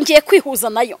Mana ngiye kwihuza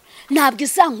nayo, ntabwo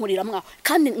izankurira mwaho.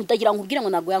 Kandi ndagira ngo ubwire ngo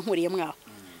ntabwo yankuriye mwaho.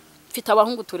 Mfite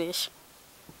abahungu turesha,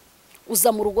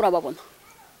 uza mu rugo urababona,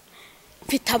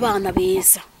 mfite abana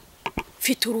beza,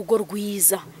 mfite urugo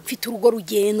rwiza, mfite urugo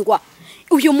rugendwa.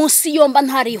 Uyu munsi yomba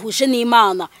ntarihuje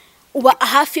n'Imana, uba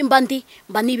hafi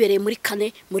mba nibereye muri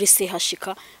kane muri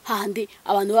sehashika, handi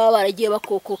abantu baba baragiye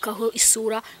bakokokaho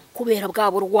isura kubera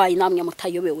bwa burwayi namwe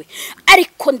mutayobewe.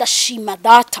 Ariko ndashima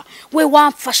data we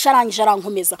wamfasha arangije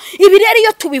arankomeza. Ibi rero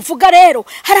iyo tubivuga rero,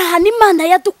 hari ahantu Imana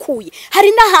yadukuye,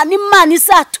 hari n'ahantu Imana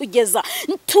izatugeza.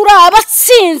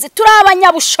 Turabatsinzi,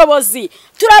 turabanyabushobozi.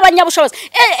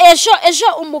 Ejo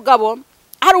umugabo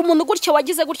hari umuntu gutya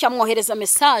wagize gutya amwohereza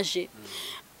message,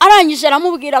 arangije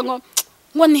aramubwira ngo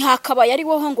ntihakabaye ari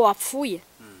wowe ngo wapfuye,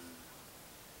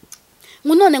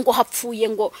 ngo none ngo hapfuye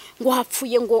ngo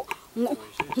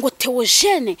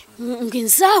theogene ngo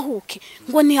inzahuke,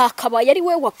 ngo ntihakabaye ari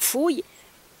wowe wapfuye,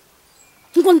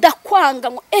 ngo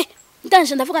ndakwanga. Ngo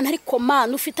ndanje ndavuga ntari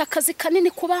Mana ufite akazi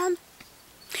kanini ku bana,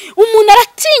 umuntu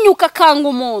aratinyuka akanga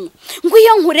umuntu ngo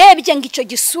iyo nkurebye ngo icyo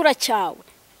gisura cyawe,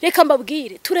 reka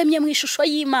mbabwire turemye mu ishusho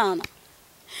y'Imana.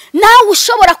 Nawe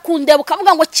ushobora kundeba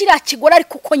ukavuga ngo kiriya kigora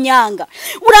ariko uko nyanga,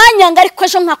 uranyanga ariko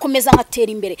ejo nkakomeza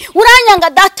nkatera imbere, uranyanga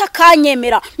data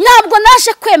kanyemera. Ntabwo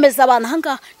naje kwemeza abantu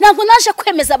ahangaha, ntabwo naje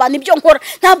kwemeza abantu ibyo nkora,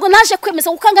 ntabwo naje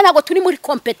kwemeza ukanga, ntabwo turi muri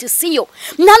competition,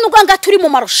 nta nubwo turi mu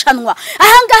marushanwa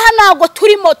ahangaha, ntabwo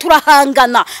turimo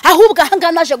turahangana, ahubwo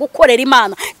ahangaha naje gukorera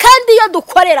Imana, kandi iyo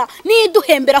dukorera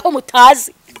niduhemberaho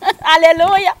mutazi.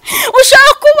 Haleluya.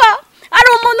 Ushaka kuba ari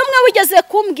umuntu umwe wigeze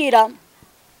kumbwira,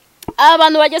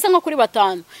 abantu bageze nko kuri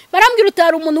 5 barambwira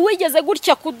utari umuntu wigeze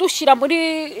gutya kudushyira muri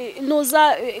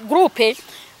nuza groupe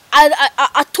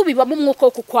atubiba mu mwuka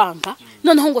wo kukwanga,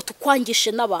 noneho ngo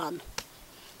tukwangishe n'abantu.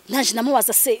 Naje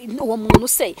namubaza se uwo muntu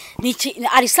se niki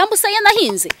ari sambusa ye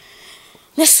nahinze,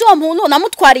 nese uwo muntu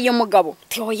namutwariye umugabo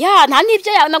oya nta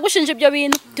nibyo nagushinje ibyo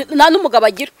bintu, nta n'umugabo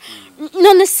agira.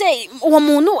 None se uwo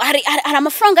muntu hari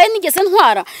amafaranga ye nigeze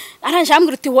ntwara? Aranje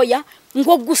ambwira uti hoya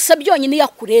ngo gusa byonyine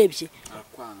yakurebye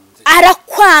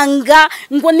arakwanga,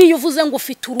 ngo niyo uvuze ngo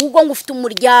ufite urugo ngo ufite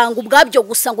umuryango ubwabyo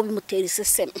gusa ngo bimutera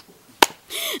iseseme.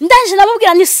 Ndaje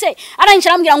nababwira ni se, aranje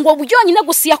arambwira ngo byonyine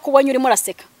gusa yakubonye urimo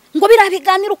raseka, ngo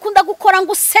birabiganira ukunda gukora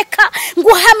ngo useka, ngo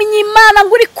uhamye Imana,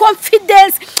 ngo uri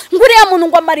confidence, ngo uriya muntu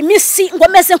ngo amara iminsi ngo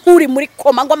ameze nk'uri muri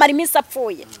koma, ngo amara iminsi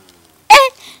apfuye.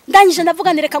 Ndangije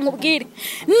ndavuga nireka nkubwire,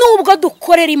 nubwo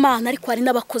dukorera Imana ariko hari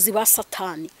n'abakozi ba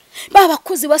Satani.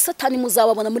 Babakozi ba Satani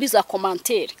muzababona muri za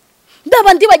commentaire,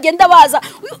 ndabandi bagenda baza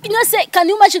inose.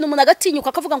 Kandi imagine umuntu agatinyuka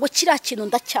akavuga ngo kiriya kintu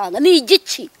ndacyanga ni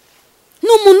igiki, ni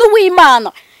umuntu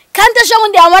w'Imana, kandi ejo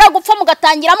bundi yamara gupfa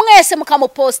mugatangira mwese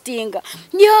mukamupostinga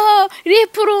yo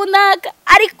ripurunaga,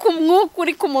 ariko umwuka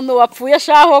uri ku muntu wapfuye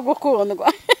ashaho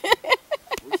gukundwa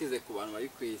ukize ku bantu bari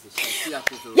kwisi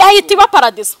yahita iba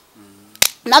paradiso,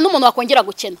 nta n'umuntu wakongera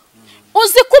gukena.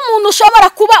 Uzi ko umuntu ushobora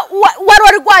kuba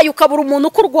wararwaye ukabura umuntu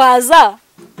ukurwaza,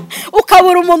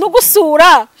 ukabura umuntu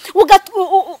ugusura,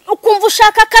 ukumva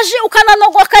ushaka akaji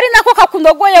ukananogwa kari nako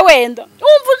kakunogoye wenda,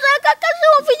 umva ushaka akaji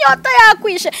umva inyota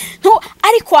yakwishe,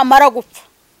 ariko amara gupfa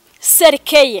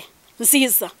serikeye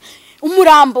nziza,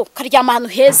 umurambo karyama ahantu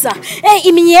heza,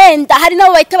 imyenda hari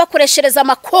nabo bahita bakoreshereza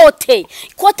amakote,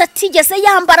 ikote atigeze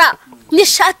yambara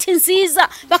n'ishati nziza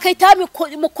bakahita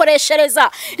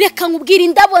bamukoreshereza. Reka nkubwira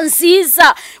indabo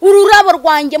nziza, ururabo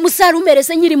rwanjye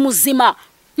muzarumereze nyiri muzima.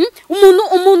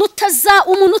 umuntu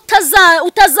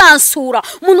utazansura,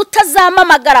 umuntu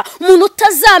utazamamagara, umuntu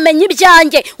utazamenya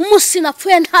ibyanjye, umunsi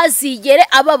napfuye ntazigere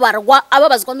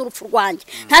ababazwa n'urupfu rwanjye,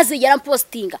 ntazigera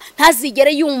postinga,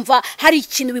 ntazigere yumva hari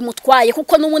ikintu bimutwaye,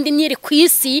 kuko n'ubundi nyiri ku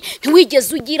isi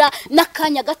ntiwigeze ugira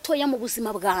n'akanya gatoya mu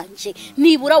buzima bwanjye,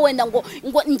 nibura wenda ngo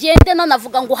ngende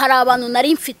nanavuga ngo hari abantu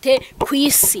nari mfite ku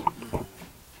isi.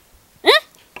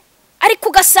 Ariko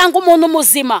ugasanga umuntu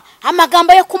muzima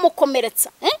amagambo yo kumukomeretsa.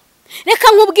 Reka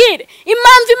nkubwire,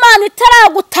 impamvu Imana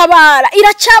itaragutabara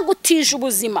iracyagutije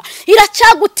ubuzima,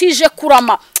 iracyagutije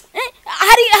kurama.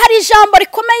 Hari ijambo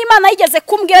rikomeye Imana yigeze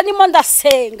kumbwira nimo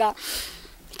ndasenga.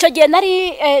 Icyo gihe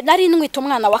nari nwita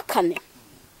umwana wa 4,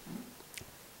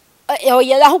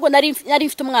 ahubwo nari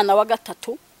mfite umwana wa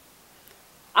 3,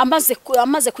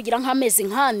 amaze kugira nk'amezi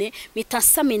 4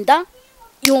 mitansama inda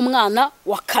y'umwana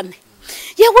wa 4.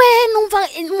 Yewe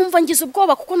numva ngize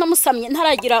ubwoba kuko namusamye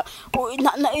ntaragira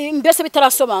mbese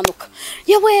bitarasobanuka.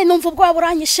 Yewe numva ubwoba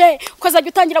buranyishe, ukazajya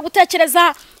utangira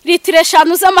gutekereza litiro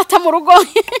 5 z'amata mu rugo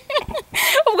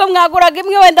ubwo mwaguraga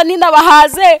imwe wenda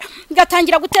ninabahaze,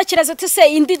 ngatangira gutekereza uti se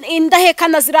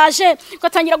indahekana ziraje,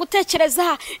 ngatangira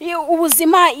gutekereza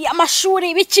ubuzima,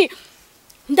 amashuri biki.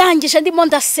 Ndangije ndimo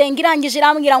ndasenga, irangije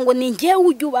irambwira ngo ni ngewe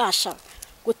ujye ubasha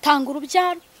gutanga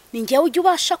urubyaro, ni ngewe ujye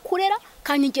ubasha kurera,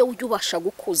 kandi ngewe ujye ubasha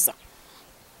gukuza.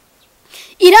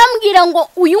 Irambwira ngo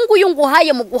uyu nguyu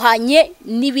nguhaye mu guhanye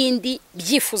n'ibindi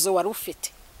byifuzo wari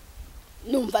ufite.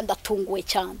 Numva ndatunguwe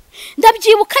cyane,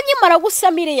 ndabyibuka nyimara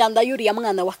gusamire yanda yuriya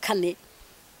mwana wa 4,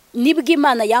 nibwo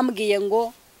Imana yambwiye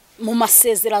ngo mu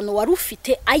masezerano wari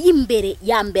ufite ayimbere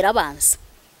ya mbere abanza,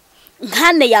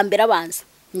 nkane ya mbere abanza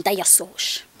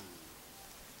ndayasohosha.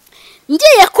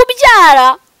 Ngiye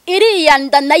kubyara iriya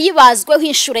nda nayibazweho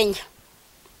inshurenya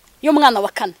y'umwana wa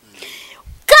 4,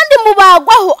 kandi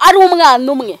mubagwaho ari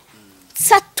umwana umwe,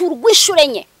 saturwa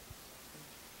inshurenya.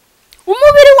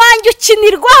 Umubiri wanjye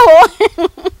ukinirwaho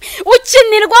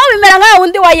bimera nka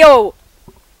wundi wa Yobu,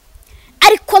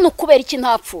 ariko nukubera iki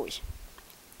ntapfuye.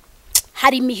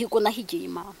 Hari imihigo nahigiye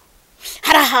Imana,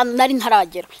 hari ahantu nari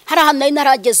ntaragera, hari ahantu nari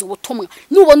narageze ubutumwa.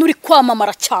 Nubona uri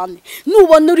kwamamara cyane,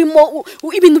 nubona urimo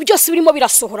ibintu byose birimo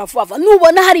birasohora vuba,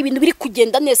 nubona hari ibintu biri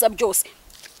kugenda neza byose,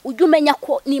 ujye umenya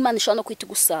ko n'Imana ishobora no kwita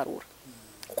gusarura,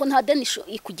 kuko nta deni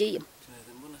ikugiyemo.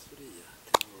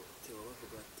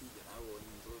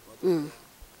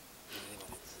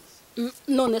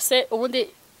 None se ubundi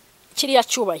kiriya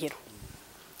cyubahiro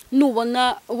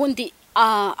nubona ubundi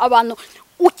abantu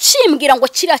ukimbwira ngo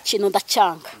kiriya kintu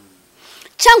ndacyanga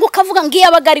cyangwa ukavuga ngo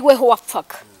iyabaga ari weho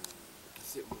wapfaga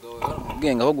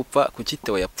ubwenge aho gupfa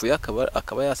kukitewe yapfuye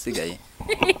akaba yasigaye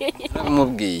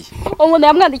namubwiye umuntu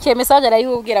yamwandikiye message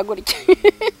arayibwira gutya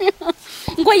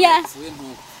ngo ya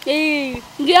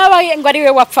ngiyabaye ngo ari we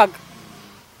wapfaga.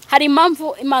 Hari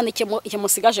impamvu Imana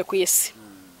ikimusigaje ku isi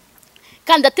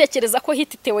kandi atekereza ko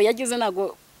hititewe yagize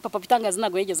nago papa bitangaza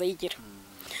nago yegeze yigira.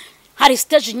 Hari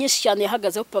stage nyinshi cyane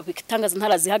yahagazeho papa bitangaza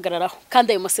ntarazihagararaho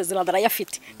kandi ayo masezerano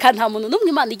arayafite kandi nta muntu numwe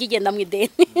Imana igigenda mu ideni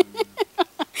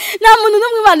nta muntu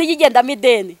numwe Imana igigenda mu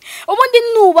ideni. Ubundi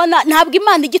nubona ntabwo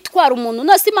Imana igitwara umuntu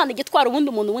nose Imana igitwara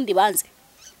ubundi banze.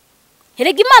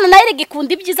 Herega Imana nayo erega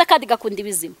ikunda ibyiza kandi igakunda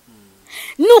ibizima.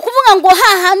 Ni ukuvuga ngo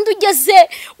hahandi ugeze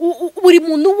buri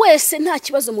muntu wese nta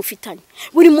kibazo mufitanye,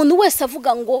 buri muntu wese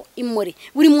avuga ngo imore,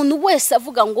 buri muntu wese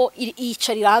avuga ngo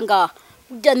yicarira ahangaha,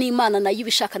 ujya n'Imana nayo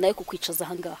ibishaka nayo kukwicaza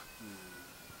ahangaha.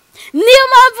 Niyo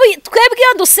mpamvu twebwe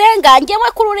iyo dusenga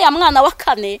ngewe kuri uriya mwana wa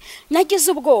kane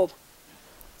nagize ubwoba.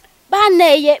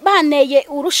 Baneye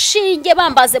urushinge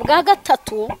bambaze bwa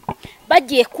gatatu,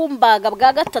 bagiye kumbaga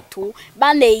bwa gatatu,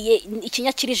 baneye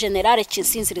ikinyakiri generale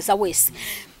kinsinziriza wese.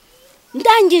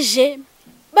 Ndangije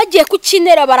bagiye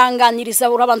kukinera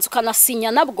baranganiriza urabanza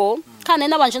ukanasinya nabwo kandi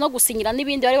nabanje no gusinyira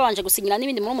n'ibindi bari banje gusinyira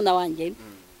n'ibindi muri umuna wanjye.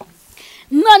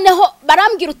 Noneho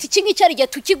barambwira uti iki ngiki ari gihe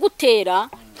tukigutera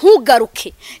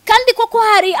ntugaruke. Kandi koko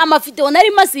hari amavideo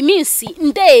nari maze iminsi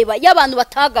ndeba y'abantu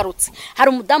batagarutse. Hari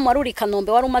umudamu wari uri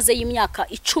Kanombe wari umaze y'imyaka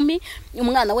 10,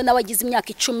 umwana we nabagize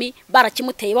imyaka 10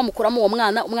 barakimuteye bamukuramo uwo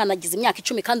umwana agize imyaka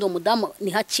 10 kandi uwo mudamu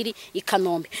ni hakiri i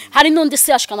Kanombe. Hari nundi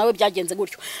se yashika nawe byagenze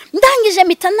gutyo. Ndangije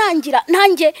mita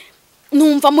nanjye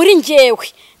numva muri njyewe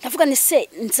ndavuga ni se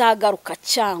nzagaruka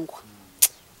cyangwa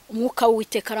umwuka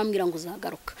w'Uwiteka arambwira ngo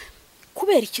uzagaruka.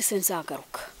 Kubera iki se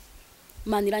nzagaruka?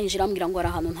 Imana irangira ambwira ngo ari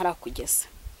ahantu ntarakugeza,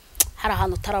 hari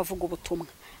ahantu taravuga ubutumwa,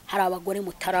 hari abagore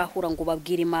mutarahura ngo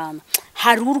babwire Imana,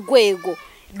 hari urwego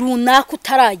runaka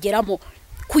utarageramo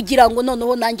kugira ngo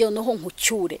noneho nanjye noneho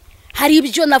nkucyure. Hari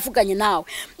ibyo navuganye nawe.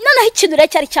 Noneho ikintu rero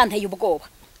cyari cyanteye ubwoba,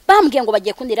 bambwiye ngo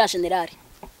bagiye kundira generale.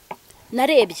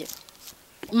 Narebye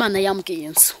Imana yambwiye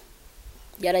inzu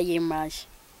yarayimaye,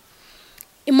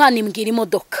 Imana imbwira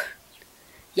imodoka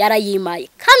yarayimaye,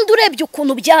 kandi urebye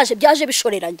ukuntu byaje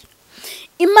bishoreranye.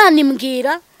 Imana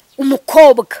imbwira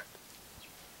umukobwa,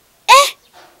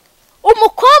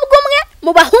 umukobwa umwe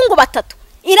mu bahungu batatu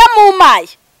iramumaye.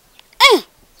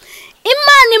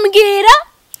 Imana imbwira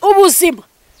ubuzima,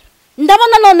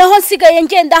 ndabona noneho nsigaye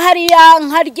ngenda hariya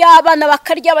nkarya, abana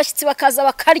bakarya, abashyitsi bakaza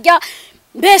bakarya,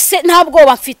 mbese nta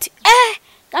bwoba mfite.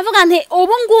 Ndavuga nti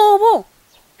ubu ngubu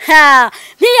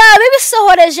ntiyabe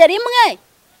bisohoreje rimwe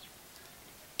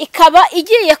ikaba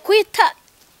igiye kwita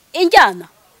injyana.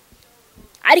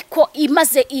 Ariko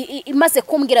imaze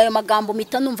kumbwira ayo magambo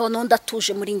mita numva nonda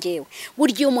tuje muri ngewe.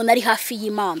 Buryo umuntu ari hafi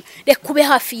y'Imana, reka ube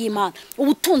hafi y'Imana.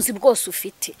 Ubutunzi bwose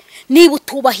ufite niba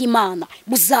utubaha Imana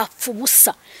buzapfa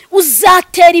ubusa,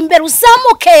 uzatera imbere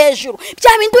uzamuke hejuru.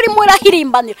 Bya bindi urimo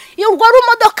urahirimbanira, urwo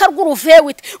rumodoka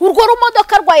rw'uruvewe, urwo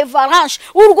rumodoka rwa Evaranche,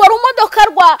 urwo rumodoka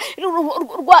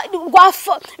rwa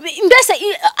mbese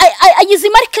agize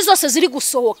marike zose ziri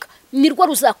gusohoka, nirwo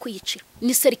ruzakwiyicira.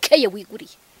 Ni serikeye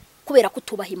wiguriye kubera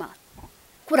kutubaha Imana,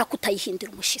 kubera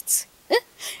kutayihindira umushyitsi.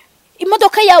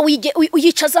 Imodoka yawe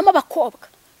uyicazamo abakobwa,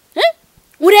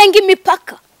 urenga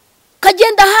imipaka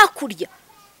kagenda hakurya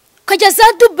kageza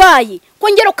Dubai,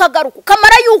 kongera ukagaruka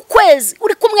ukamara y'ukwezi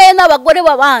uri kumwe n'abagore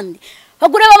babandi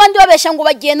babeshya ngo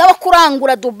bagiye nabo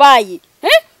kurangura Dubai,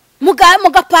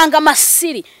 mugapanga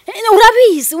amasiri.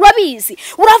 Urabizi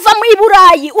urava mu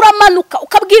Burayi uramanuka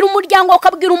ukabwira umuryango,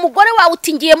 ukabwira umugore wawe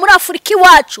uti ngiye muri Afurika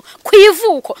iwacu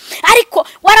kwivuko, ariko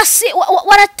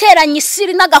warateranye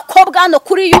isiri n'agakobwa hano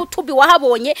kuri YouTube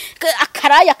wahabonye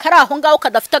akaraya karaho ngaho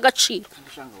kadafite agaciro.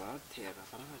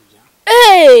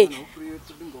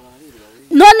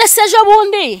 None se ejo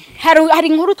bundi hari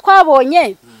inkuru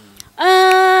twabonye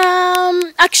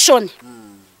action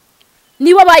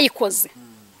niba bayikoze.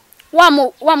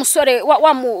 Wa musore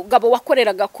wa mugabo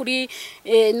wakoreraga kuri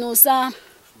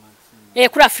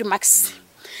kuri Afrimax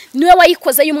niwe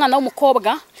wayikoze y'umwana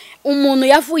w'umukobwa. Umuntu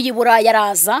yavuye i Burayi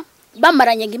araza,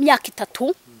 bamaranye imyaka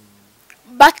 3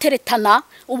 bateretana.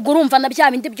 Ubwo urumva na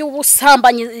bya bindi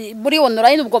by'ubusambanyi muri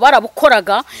online ubwo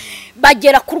barabukoraga,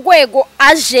 bagera ku rwego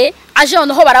aje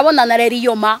noneho barabonana rero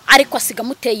iyoma, ariko asiga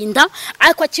muteye inda.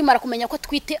 Ariko akimara kumenya ko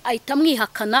twite ahita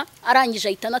mwihakana, arangije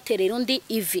ahita naterera undi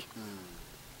ivi.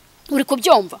 uri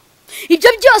kubyumva ibyo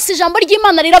byose ijambo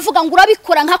ry'Imana riravuga ngo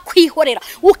urabikora nka kwihorera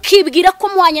ukibwira ko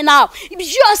muhanye nawe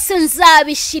byose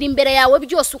nzabishyira imbere yawe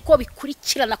byose uko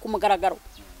bikurikirana ku mugaragaro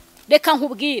reka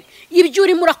nkubwire ibyo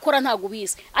urimo urakora ntago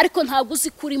ubizi ariko ntago uzi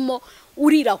kurimo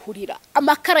urirahurira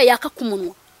amakara yaka ku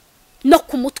munwa no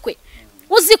ku mutwe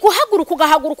uzi kuhaguruka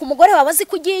ugahaguruka umugore wawe azi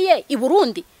kugiye i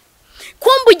Burundi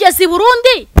kumba ugeze i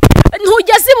Burundi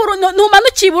ntugeze i Burundi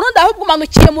ntumanukiye i Burundi ahubwo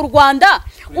umanukiye mu Rwanda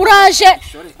uraje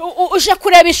uje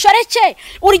kureba ishoreke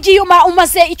urgiye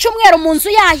umaze icyumweru mu nzu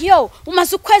yayo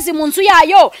umaze ukwezi mu nzu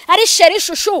yayo ari sheri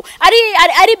shushu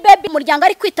ari baby umuryango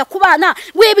ari kwita ku bana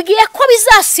wibwiye ko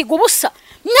bizasiga ubusa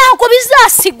ntabwo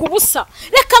bizasiga ubusa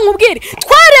reka nkubwire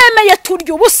twaremeye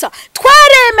turya ubusa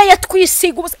twaremeye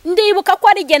twisiga ubusa ndibuka ko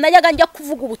ari igenda yaga njya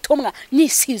kuvuga ubutumwa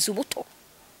nisize ubuto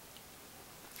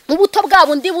ubuto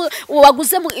bwabo ndi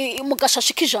waguze mu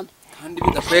gashashi k'ijana kandi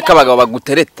bidakwiye ko abagabo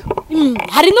bagutereta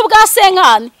hari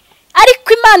n'ubwasenkane ariko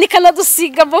Imana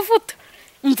ikanadusiga amavuta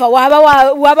umva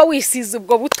waba wisize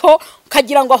ubwo buto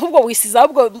ukagira ngo ahubwo wisize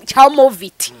ahubwo cya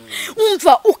moviti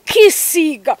umva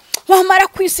ukisiga wamara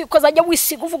kwisiga ukazajya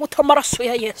wisiga uvuga utamaraso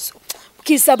ya Yesu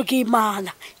bwiza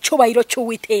bw'Imana cyubahiro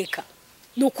cy'Uwiteka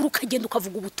nukuri ukagenda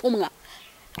ukavuga ubutumwa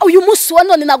uyu munsi wa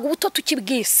none nago ubuto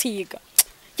tukibwisiga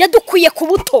yadukuye ku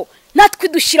buto natwe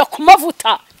dushyira ku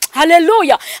mavuta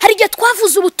haleluya hari igihe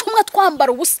twavuze ubutumwa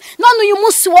twambara ubusa none uyu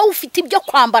munsi wowe ufite ibyo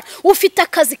kwambara ufite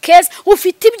akazi keza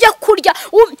ufite ibyo kurya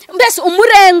mbese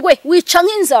umurengwe wica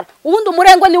nk'inzara ubundi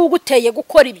umurengwe niwe uguteye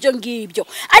gukora ibyo ngibyo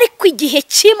ariko igihe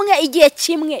kimwe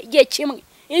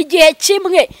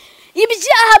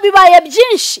ibyaha bibaye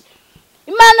byinshi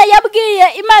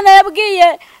Imana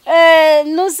yabwiye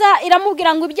nuza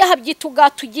iramubwira ngo ibyaha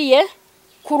byitugatugiye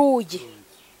ku rugi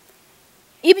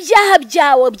ibyaha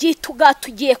byawe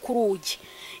byitugatugiye ku rugi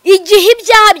igihe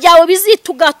ibyaha byawe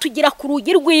bizitugatugira ku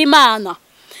rugi rw'Imana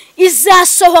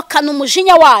izasohokana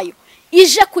umujinya wayo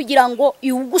ije kugira ngo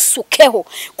iwugusukeho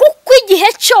kuko igihe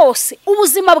cyose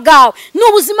ubuzima bwawe ni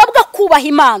ubuzima bwo kubaha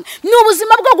Imana ni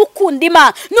ubuzima bwo gukunda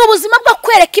Imana ni ubuzima bwo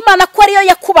kwereka Imana ko ariyo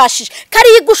yakubashije kari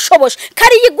yigushoboje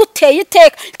kari yiguteye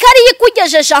iteka kari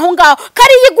yigugejeje aho ngaho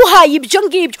kari yiguhaye ibyo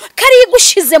ngibyo kari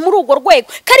yigushize muri urwo rwego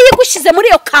kari yigushize muri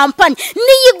iyo kampani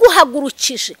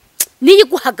niyiguhagurukije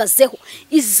niyiguhagazeho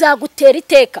izagutera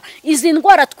iteka izi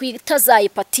ndwara twita za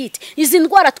hepatite izi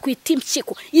ndwara twita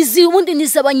impyiko izi ubundi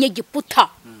niz'abanyegiputa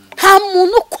nta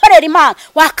muntu ukorera Imana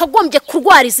wakagombye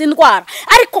kurwara izi ndwara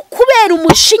ariko kubera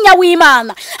umushinya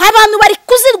w'Imana abantu bari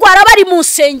kuzirwara bari mu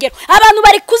nsengero abantu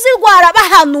bari kuzirwara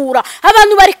bahanura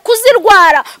abantu bari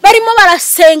kuzirwara barimo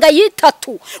barasenga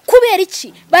yitatu kubera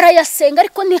iki barayasenga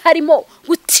ariko ntiharimo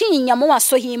gutinya mu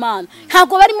maso y'Imana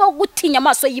ntago barimo gutinya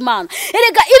amaso y'Imana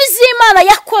erega iby'Imana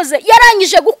yakoze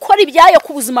yarangije gukora ibyayo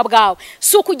ku buzima bwawe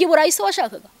si ukugibura ise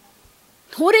washakaga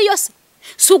nturi yose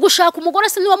si ugushaka umugore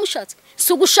se niba mushatse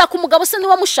si ugushaka umugabo se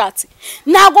niba mushatse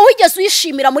ntago wigeze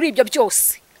uyishimira muri ibyo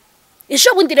byose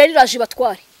ejo bundi rero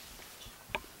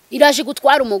iraje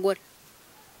gutwara umugore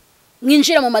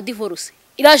mwinjira mu madivorce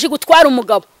iraje gutwara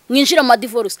umugabo mwinjira mu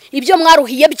madivorce ibyo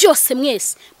mwaruhiye byose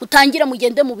mwese mutangira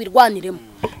mugende mu birwaniremo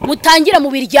mutangira mu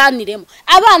biryaniremo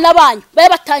abana banyu baye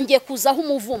batangiye kuzaho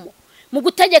umuvumo mu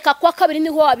gutegeka kwa kabiri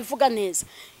niho wabivuga neza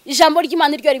ijambo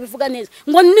ry'Imana ryo ribivuga neza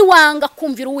ngo niwanga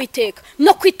kumvira Uwiteka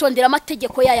no kwitondera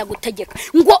amategeko yaya gutegeka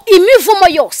ngo imivumo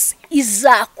yose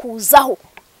izakuzaho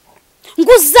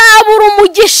ngo uzabura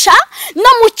umugisha no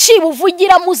mu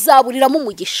cibuvugira muzaburira mu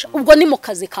umugisha ubwo ni mu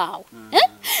kazi kawe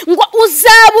ngo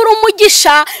uzabura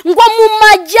umugisha ngo mu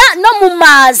majya no mu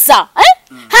maza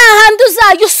hahandi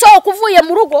uzajya usohoka uvuye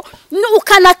mu rugo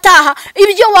ukanataha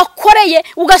ibyo wakoreye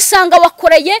ugasanga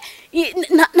wakoreye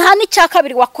nta n'icya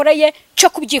kabiri wakoreye cyo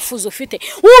kubyifuza ufite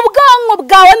ubwonko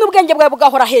bwawe n'ubwenge bwawe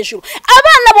bugahora hejuru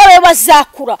abana bawe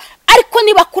bazakura ariko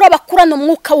nibakura bakurana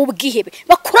umwuka w'ubwihebe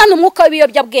bakurana umwuka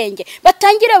w'ibiyobyabwenge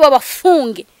batangire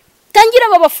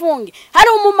babafunge hari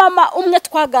umumama umwe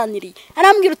twaganiriye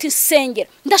arambwira uti sengera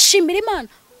ndashimira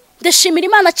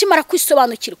Imana akimara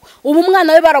kwisobanukirwa ubu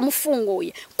umwana we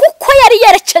baramufunguye kuko yari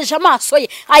yerekeje amaso ye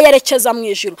ayarekeza mu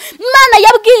ijuru Imana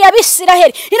yabwiye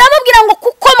Abisiraheli irababwira ngo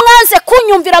kuko mwanze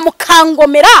kunyumvira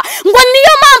mukangomera ngo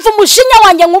niyo mpamvu umujinya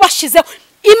wanjye nkubashizeho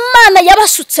Imana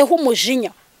yabasutseho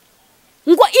umujinya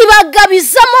ngo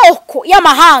ibagabiza amoko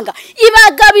y'amahanga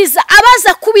ibagabiza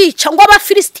abaza kubica ngo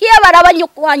Abafilisitiya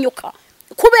barabanyuka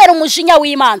kubera umujinya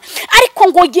w'Imana ariko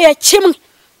ngo igihe kimwe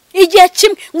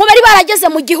ngo bari barageze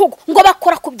mu gihugu ngo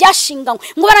bakora ku byashinganywe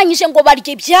ngo barangije ngo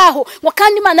barye ibyaho ngo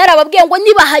kandi Imana yarababwiye ngo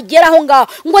nibahageraho ngaho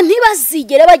ngo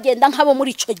ntibazigere bagenda nk'abo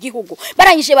muri ico gihugu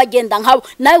barangije bagenda nk'abo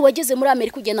nawe wageze muri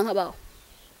Amerika ugenda nk'abaho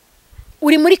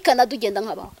uri muri Canada ugenda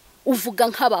nk'abaho uvuga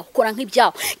nk'abaho ukora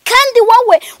nk'ibyawe kandi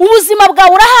wowe ubuzima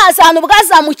bwawe urahaza ahantu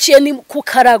bwazamukiye ni ku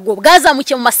karago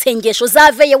bwazamukiye mu masengesho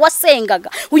zaveye wasengaga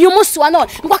uyu munsi wa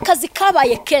none ngo akazi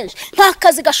kabaye kenshi nta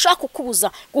kazi gashaka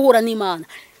kukubuza guhura n'Imana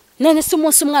none se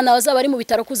umunsi umwana wazaba ari mu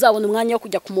bitaro kuzabona umwanya wo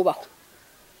kujya kumubaho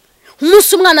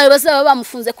umunsi umwana bazaba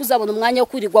bamufunze kuzabona umwanya wo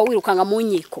kwirirwa wirukanga mu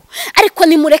nkiko ariko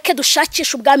nimureke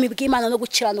dushakisha ubwami bw'Imana no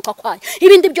gukiranuka kwayo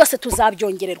ibindi byose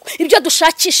tuzabyongererwa ibyo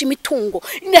dushakisha imitungo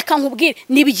reka nkubwire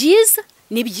ni byiza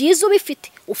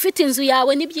ufite inzu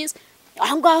yawe ni byiza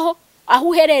aho ngaho aho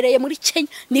uherereye muri Kenya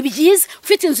ni byiza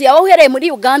ufite inzu yawe uherereye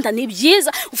muri Uganda ni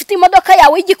byiza ufite imodoka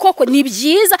yawe y'igikoko ni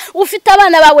byiza ufite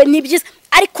abana bawe ni byiza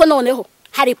ariko noneho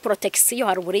hari protection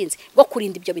hari uburinzi bwo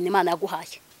kurinda ibyo bintu Imana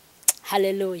yaguhaye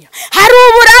haleluya hari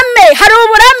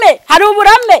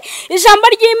uburame ijambo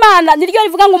ry'Imana niryo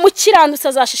rivuga ngo umukiranutsi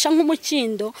azashisha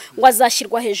nk'umukindo ngo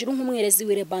azashyirwa hejuru nk'umwerezi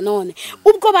w'i Lebanone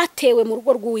ubwo batewe mu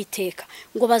rugo rw'Uwiteka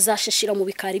ngo bazashishira mu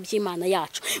bikari by'Imana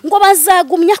yacu ngo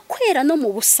bazagumya kwera no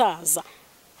mu busaza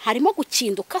harimo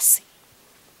gukinduka se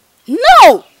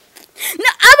no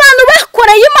abantu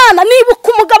bakoreye Imana nibuka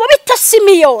umugabo bita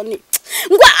Simiyoni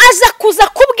ngo aza kuza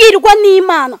kubwirwa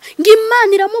n'Imana ngo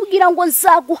Imana iramubwira ngo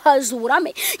nzaguhaza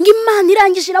uburame ngo Imana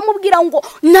irangije iramubwira ngo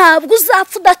ntabwo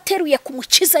uzapfa udateruye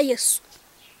kumukiza Yesu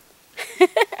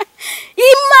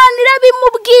Imana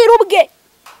irabimubwira ubwe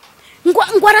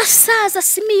ngo arasaza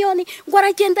Simiyoni ngo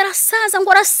aragenda arasaza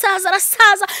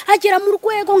agera mu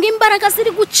rwego ngo imbaraga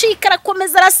ziri gucika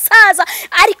arakomeza arasaza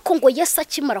ariko ngo Yesu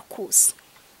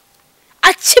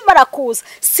akimara kuza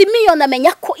Simiyoni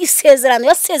amenya ko isezerano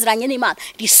yasezeranye n'Imana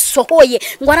risohoye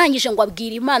ngo arangije ngo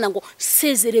abwira Imana ngo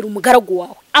sezerera umugaragu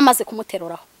wawe amaze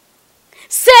kumuteroraho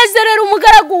sezerera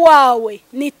umugaragu wawe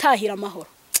nitahira amahoro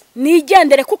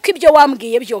nigendere kuko ibyo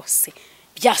wambwiye byose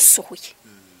byasohoye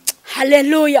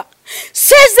haleluya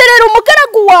sezerera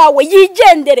umugaragu wawe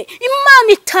yigendere Imana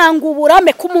itanga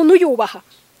uburame ku muntu yubaha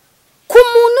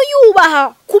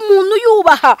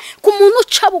ku muntu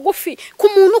uca bugufi ku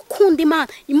muntu ukunda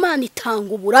Imana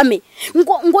itanga uburame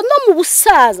ngo no mu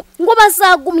busaza ngo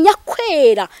bazagumya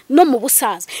kwera no mu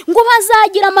busaza ngo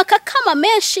bazagira amakakama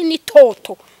menshi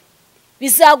n'itoto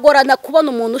bizagorana kubona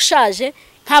umuntu ushaje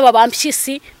nk'aba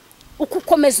bampyisi uko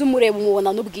ukomeza umureba umubona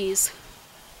n'ubwiza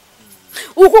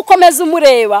uko ukomeza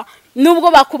umureba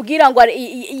nubwo bakubwira ngo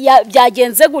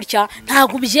byagenze gutya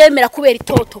ntago ubyemera kubera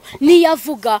itoto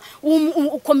niyavuga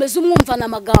ukomeza umwumvana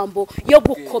amagambo yo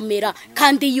gukomera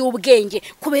kandi y'ubwenge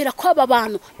kubera ko aba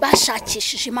bantu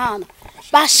bashakishije Imana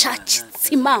bashakitse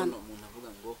Imana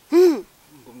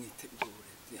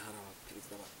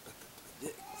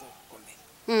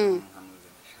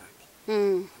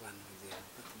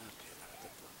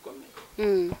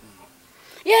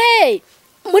Yey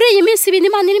muri iyi minsi ibintu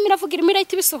Imana irimo iravuga irimo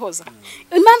irahita ibisohoza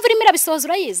impamvu irimo irabisohoza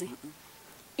urayizi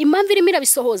impamvu irimo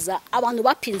irabisohoza abantu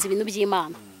bapinze ibintu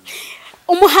by'Imana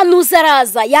umuhanuzi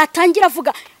araza yatangira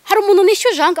avuga hari umuntu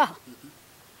nishyuje ahangaha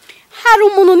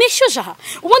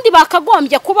ubundi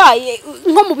bakagombye kuba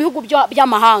nko mu bihugu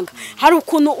by'amahanga hari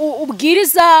ukuntu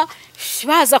ubwiriza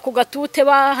baza ku gatute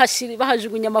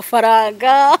bahajugunya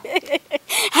amafaranga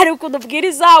hari ukuntu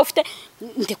ubwiriza ufite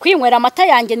ndi kwinywera amata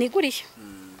yanjye niguriye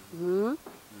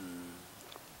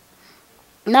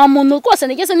nta muntu rwose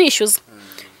nigeze nishyuza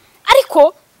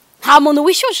ariko nta muntu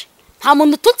wishyuje nta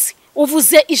muntu ututse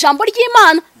uvuze ijambo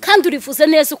ry'Imana kandi urivuze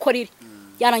neza uko riri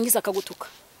yarangiza akagutuka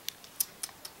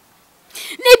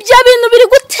nibyo bintu biri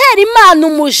gutera Imana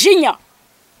umujinya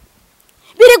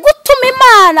biri gutuma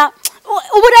Imana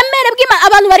uburemere bw'Imana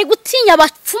abantu bari gutinya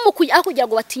abapfumu kugira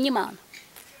ngo batinye Imana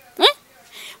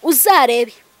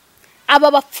uzarebe aba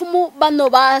bapfumu bano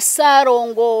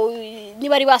basarongo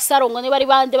niba ari basarongo niba ari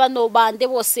bande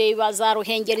bose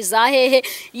bazaruhengeri za hehe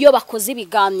iyo bakoze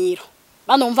ibiganiro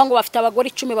bano umva ngo bafite abagore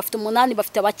 10 bafite 8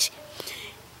 bafite bake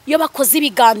iyo bakoze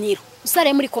ibiganiro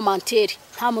uzare muri commentaire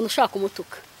nta muntu ushaka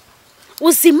umutuka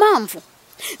uzi impamvu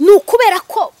nukubera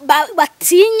ko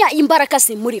batinya imbaraga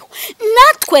zimuriho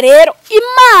natwe rero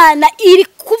Imana iri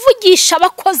kuvugisha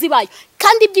abakozi bayo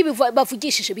kandi ibyo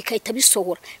bavugishije bikahita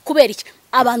bisohora kubera iki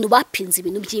abantu bapinze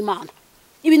ibintu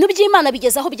by'Imana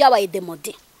bigeze aho byabaye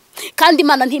demode kandi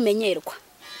Imana ntimenyerwa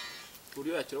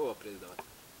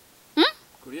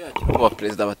wa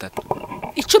perezida 3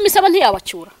 17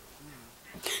 ntiyabacyura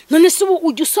none se ubu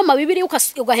ujya usoma Bibiliya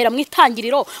ugahera mu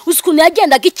itangiriro uzikuntu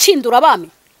yagendaga ikindura abami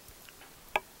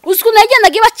uzikuntu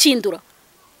yagendaga ibakindura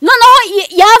noneho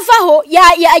yavaho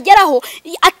yageraho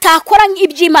atakora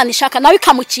iby'Imana ishaka nawe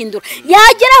ikamukindura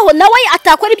yageraho nawe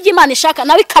atakora iby'Imana ishaka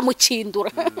nawe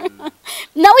ikamukindura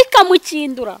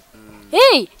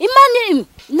Imana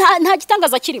nta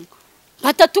gitangaza kirimo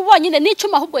batatu bonyine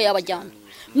n'icuma ahubwo yabajyana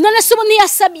none se ubu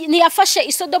ntiyafashe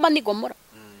isodoma n'igomora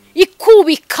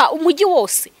ikubika umujyi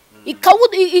wose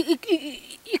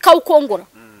ikawukongora,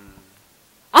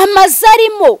 amazu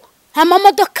arimo,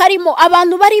 amamodoka arimo,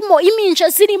 abantu barimo, iminja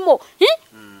zirimo,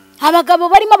 abagabo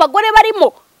barimo, abagore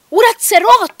barimo, uretse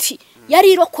Loti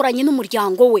yari irokoranye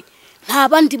n'umuryango we, nta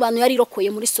bandi bantu yari irokoye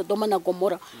muri Sodoma na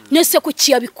Gomora. Nese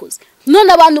kuki yabikoze?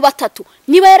 None abantu batatu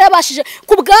niba yarabashije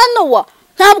ku bwa Nowa,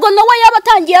 ntabwo Nowa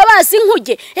yabatangiye abazi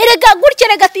inkuge. Erega gutya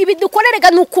rega ibi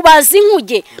dukorerega nukubaza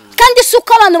inkuge, kandi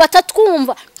suko abantu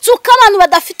batatwumva, suko abantu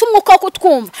badafite umwuka wo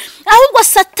kutwumva, ahubwo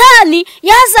Satani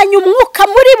yazanye umwuka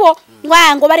muri bo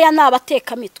ngo bariya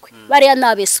nabateka mitwe, bariya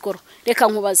nabesikoro. Reka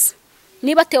nkubaze,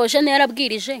 niba theogene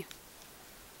yarabwirije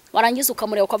warangiza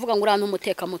ukamureba ukavuga ngo urana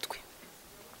umuteka mutwe,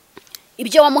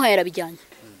 ibyo wamuhaye arabijyanye,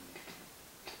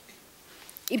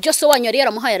 ibyo so wanyu yari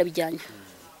yaramuhaye arabijyanye,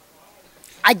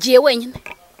 agiye wenyine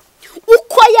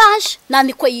uko yaje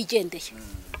niko yigendeye.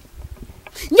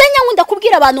 Nyanya nkunda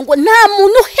kubwira abantu ngo nta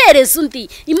muntu uhereza undi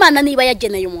Imana niba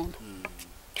yageneye umuntu.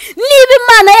 Niba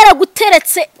Imana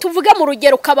yaraguteretse, tuvuge mu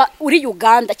rugero ukaba uri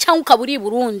Uganda cyangwa ukaba uri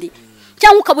Burundi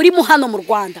cyangwa ukaba uri mu hano mu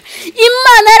Rwanda,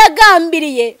 Imana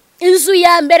yaragambiriye inzu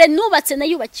ya mbere nubatse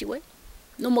nayubakiwe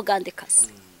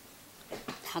n'umugandekazi,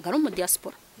 ntago ari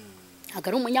umudiaspora, ntago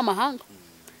ari umunyamahanga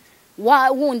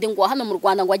wundi ngo hano mu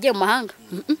Rwanda ngo agiye mu mahanga.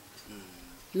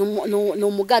 No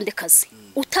umugandekazi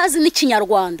utazi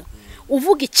n'ikinyarwanda,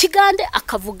 uvuga ikigande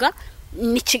akavuga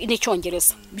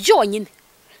n'icyongereza byonyine,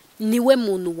 niwe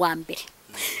muntu wa mbere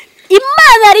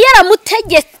Imana yari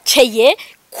yaramutegekeye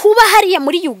kuba hariya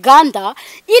muri Uganda.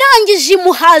 Irangije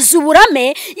imuhaza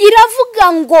uburame, iravuga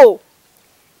ngo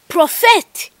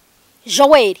Prophet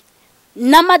Joel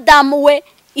na madamu we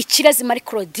Ikirezi Marie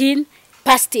Claudine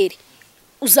Pasteur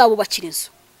uzabubakira inzu.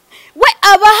 We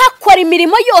abahakora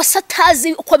imirimo yose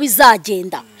atazi uko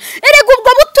bizagenda. Erega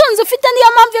ubwo butunzi ufite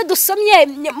niyo mpamvu yo dusomye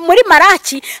muri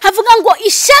Maraki havuga ngo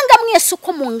ishyanga mwese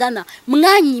uko mungana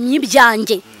mwanyimye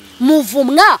ibyanjye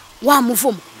muvumwa wa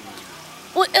muvumo.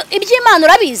 Iby'Imana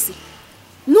urabizi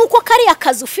nuko kariya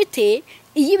kazi ufite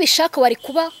iyo bishaka wari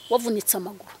kuba wavunitse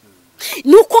amaguru,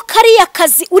 nuko kariya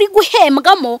kazi uri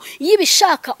guhembwamo iyo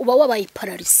bishaka uba wabaye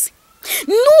paralisi,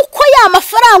 nuko ya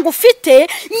mafaranga ufite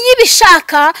iyo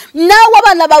bishaka nawe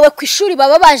abana bawe ku ishuri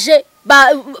baba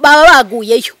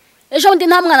baguyeyo. Ejo bundi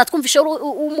nta mwana twumvishe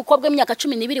umukobwa w'imyaka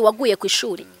 12 waguye ku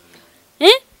ishuri,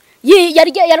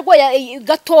 yarwaye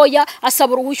gatoya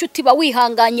asaba uruhushya utiba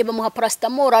wihanganye, bamuha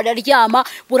paracetamol araryama,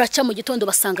 buraca mu gitondo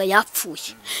basanga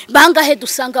yapfuye. Bangahe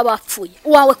dusanga bapfuye?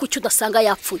 Wawe kuki udasanga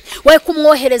yapfuye? Wawe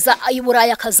kumwohereza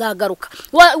iburaya akazagaruka,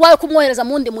 wawe kumwohereza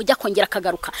mundi mujya kongera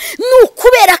akagaruka.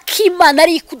 Nukubera ko Imana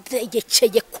ari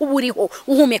ikutegekeye kuburiho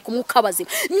uhumeka umwuka bazima.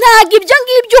 Ntago ibyo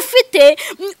ngibyo ufite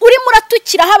uri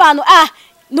muratukiraho abantu.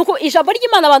 Nuko ijambo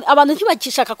ry'Imana abantu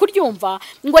ntibagishaka kuryumva,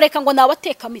 ngo reka ngo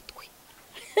nabateka mitwe.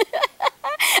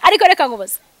 Ariko reka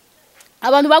nkubaza,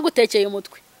 abantu bagutekeye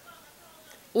umutwe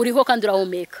uriho kandi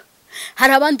urahumeka.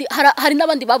 Hari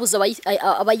n'abandi babuze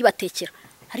abayibatekera,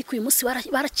 ariko uyu munsi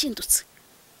barakindutse,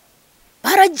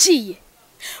 baragiye.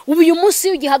 Ubu uyu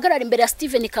munsi ugihagarara imbere ya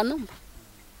Steven Kanumba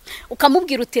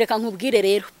ukamubwira uti reka nkubwire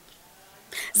rero,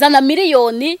 zana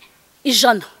miliyoni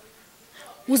 100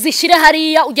 uzishyire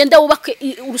hariya ugende wubake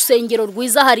urusengero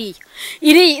rwiza hariya,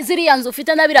 ziriya nzu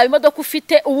ufite n'abira imodoka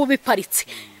ufite ubu biparitse,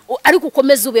 ariko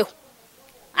ukomeze ubeho.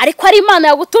 Ariko ari Imana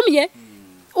yagutumye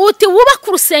uti wubake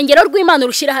urusengero rw'Imana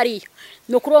rushyira hariya,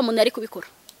 no kuri uwo muntu ari kubikora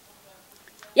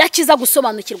yakiza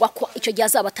gusobanukirwa ko icyo gihe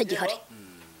azaba atagihari,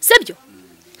 sibyo?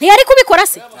 Ntiyari kubikora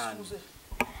se?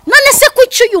 None se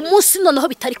kuki uyu munsi noneho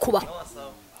bitari kubaho?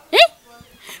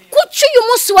 Kuki uyu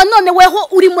munsi wa none weho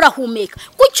uri murahumeka?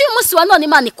 Kuki uyu munsi wa none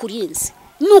Imana ikurinze?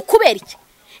 Nukubera iki?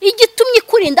 Igitumye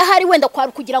ikurinda hari wenda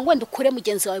kwari kugira ngo wenda ukure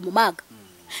mugenzi wawe mu maga,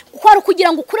 kwari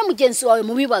kugira ngo ukure mugenzi wawe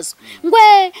mu bibazo.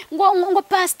 Ngo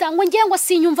pastor ngo ngiye ngo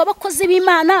sinyumva abakozi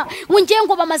b'Imana, ngo ngiye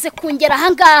ngo bamaze kungera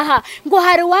ahangaha, ngo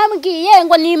hari wambwiye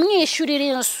ngo nimwishyurire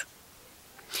inzu,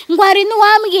 ngo hari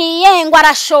n'uwambwiye ngo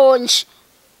arashonje.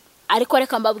 Ariko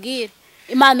reka mbabwire,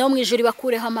 Imana yo mu ijuru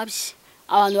bakureho amabyi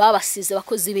abantu babasize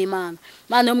bakozi b'Imana.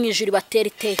 Imana yo mu ijuru batera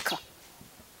iteka.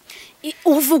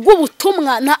 Uvuga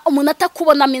ubutumwa na umuntu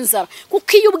atakubonamo inzara,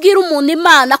 kuko iyo ubwira umuntu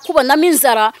Imana kubonamo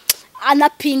inzara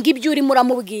anapinga ibyo uri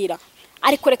muramubwira.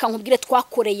 Ariko reka nkubwire,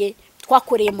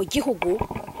 twakoreye mu gihugu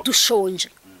dushonje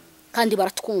kandi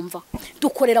baratwumva,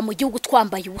 dukorera mu gihugu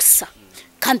twambaye ubusa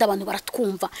kandi abantu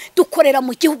baratwumva, dukorera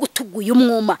mu gihugu tuguye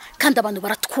umwuma kandi abantu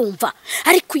baratwumva.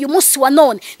 Ariko uyu munsi wa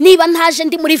none niba ntaje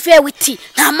ndi muri vewiti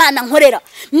nta Mana nkorera,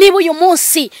 niba uyu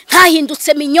munsi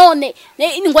ntahindutse minyone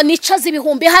ngo nicaze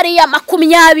ibihumbi hariya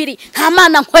 20 nta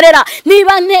Mana nkorera,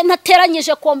 niba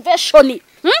nateranyije convention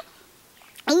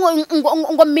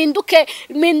ngo minduke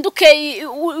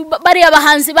bari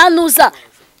abahanzi banuza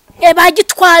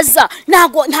bagitwaza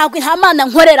ntago nta mana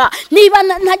nkorera niba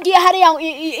ntagiye hari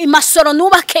imasoro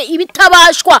nubake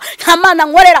ibitabashwa nta mana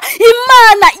nkorera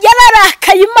imana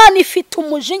yararakaye imana ifite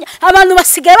umujinya abantu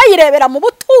basigaye bayirebera mu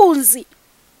butunzi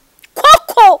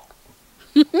koko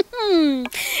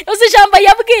uzi ijambo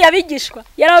yabwiye abigishwa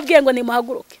yarababwiye ngo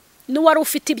nimuhaguruke n'uwari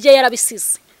ufite ibye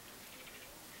yarabisize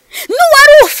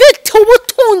n'uwari ufite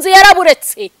ubutunzi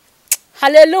yaraburetse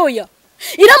haleluya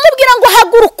iramubwira ngo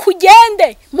haguruka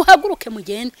ugende muhaguruke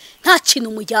mugende nta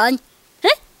kintu mujyanye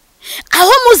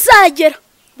aho muzagera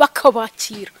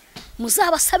bakabakira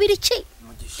muzabasabira iki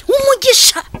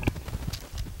umugisha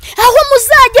aho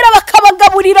muzagera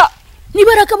bakabagaburira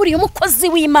niba aragaburiye umukozi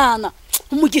w'Imana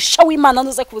umugisha w'Imana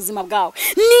nuze ku buzima bwawe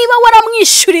niba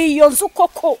waramwishyuriye iyo nzu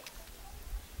koko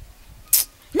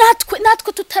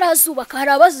natwe tutarazubaka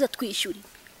hari abaza twishyuriye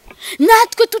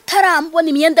natwe tutarambona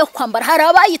imyenda yo kwambara hari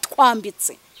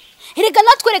abayitwambitse erega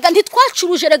natwe rega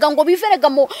ntitwacuruje rega ngo biverega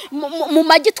mu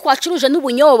magi twacuruje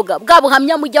n'ubunyobwa bwa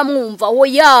buhamya mujya mwumva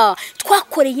oya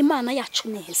twakoreye Imana yacu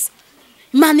neza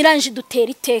Imana iranje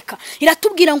dutera iteka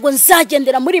iratubwira ngo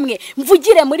nzagendera muri mwe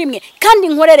mvugire muri mwe kandi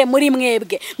nkorere muri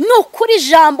mwebwe nukuri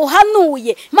ijambo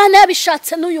hanuye Imana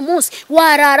yabishatse n'uyu munsi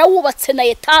warara wubatse na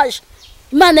etage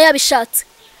Imana yabishatse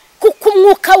kuko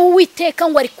umwuka w'Uwiteka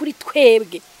ngo ari kuri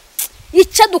twebwe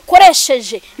icyo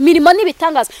dukoresheje imirimo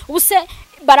n'ibitangaza ubuse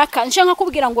baraka nje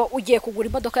nkakubwira ngo ugiye kugura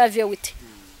imodoka ya BARAKA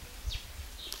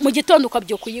mu gitondo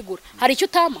ukabyuka kuyigura hari icyo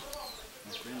utama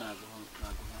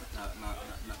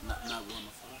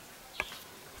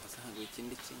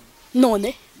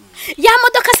none ya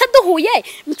modoka se duhuye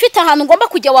mfite ahantu ngomba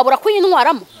kujya wabura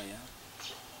kuyintwaramo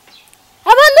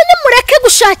abantu nimureke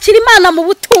gushakira Imana mu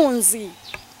butunzi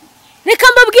reka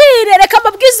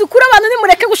mbabwize ukuri abantu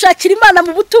nimureke gushakira Imana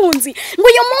mu butunzi ngo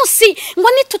uyu munsi ngo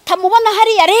nitutamubona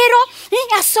hariya rero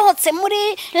yasohotse muri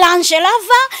Range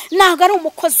Rover ntabwo ari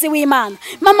umukozi w'Imana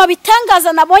mama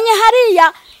bitangaza nabonye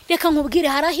hariya reka nkubwire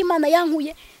haraho Imana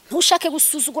yankuye ntushake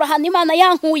gusuzugura ahantu Imana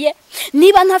yankuye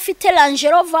niba ntafite Range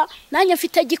Rover nanjye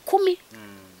mfite 10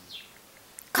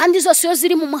 kandi zose yo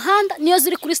ziri mu muhanda niyo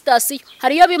ziri kuri station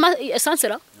hariyo bima essence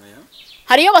ra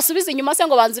hariyo basubiza inyuma se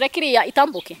ngo banzire kiriya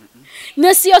itambuke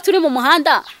nese iyo turi mu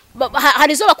muhanda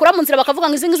hari zo bakura mu nzira bakavuga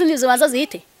ngo izingizi zibanza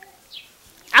zihite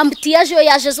ambutiyaje yo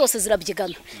yaje zose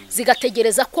zirabyigana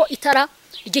zigategereza ko itara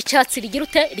ry'icyatsi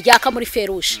rigirute ryaka muri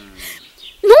feruje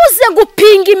ntuze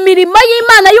gupinga imirimo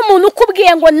y'Imana y'umuntu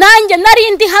ukubwiye ngo nanjye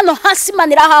narindi hano hasi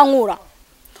Imana irahankura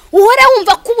uhore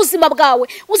wumva ko ubuzima bwawe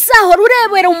uzahora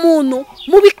urebera umuntu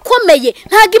mu bikomeye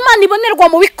ntago Imana ibonerwa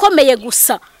mu bikomeye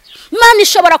gusa Imana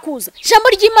ishobora kuza ijambo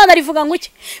ry'Imana rivuga ngo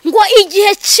iki ngo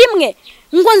igihe kimwe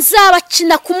ngo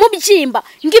nzabakina ku mubyimba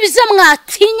ngo ibize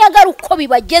mwatinyaga uko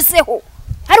bibagezeho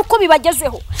ari uko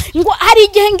bibagezeho ngo hari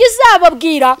igihe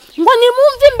ngizababwira ngo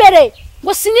nimumve imbere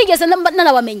ngo sinigeze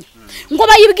nanabamenya ngo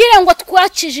bayibwire ngo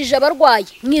twakijije abarwayi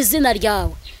mu izina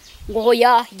ryawe ngo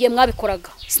hoya igihe mwabikoraga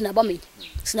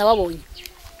sinababonye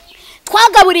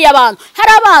twagaburiye abantu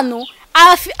hari abantu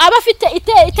abafite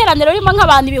iteraniro ririmo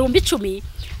nk'abantu 10,000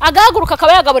 agahaguruka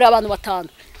akaba yagaburira abantu 5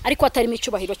 ariko atarimo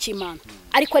icyubahiro cy'Imana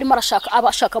ariko arimo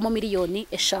abashaka mu miliyoni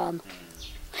 5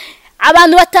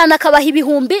 abantu 5 akabaha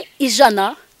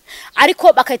 100,000 ariko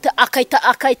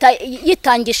akaita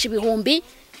yitangisha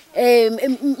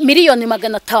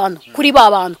 1,500,000 kuri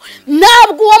ba bantu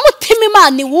ntabwo uwo mutima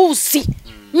Imana iwuzi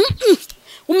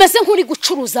umeze nk'uri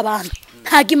gucuruza abantu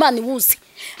ntago Imana iwuzi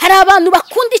hari abantu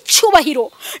bakunda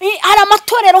icyubahiro hari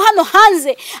amatorero hano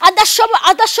hanze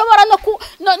adashobora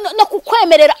no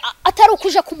kukwemerera atari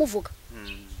ukuje kumuvuga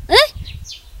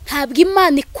ntabwo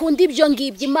Imana ikunda ibyo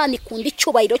ngibyo Imana ikunda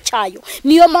icyubahiro cyayo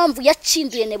niyo mpamvu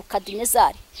yacinduye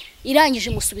Nebukadinezari irangije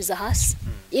imusubiza hasi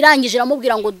irangije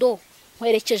iramubwira ngo do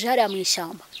nkwerekeje hariya mu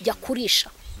ishyamba jya kurisha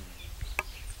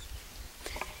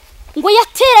ngo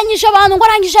yateranyije abantu ngo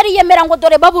arangije ariyemera ngo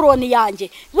dore Babuloni yanjye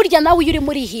burya nawe uri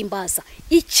muri himbaza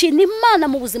iki ni Imana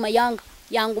mu buzima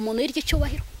yanga umuntu yirye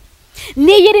cyubahiro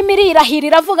niyirimo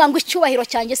irahirira avuga ngo icyubahiro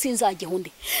cyanjye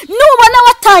sinzagihundi nubona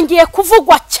watangiye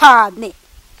kuvugwa cyane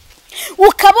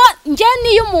ukaba nge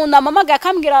niyo umuntu amamaga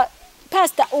akambwira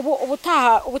pastor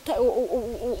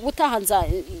ubutahanza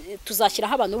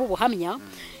tuzashyiraho abantu b'ubuhamya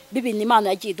bibintu Imana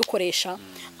yagiye dukoresha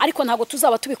ariko ntago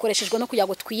tuzaba tubikoreshejwe no kugira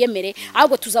ngo twiyemere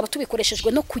ahubwo tuzaba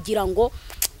tubikoreshejwe no kugira ngo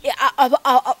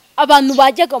abantu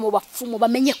bajyaga mu bapfumu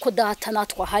bamenye ko data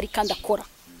natwa hari kandi akora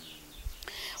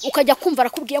ukajya kumva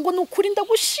arakubwiye ngo nukuri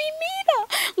ndagushimira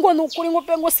ngo nukuri ngo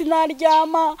pe ngo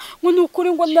sinaryama ngo nukuri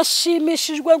ngo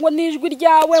ndashimishijwe ngo nijwi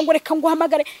ryawe ngo reka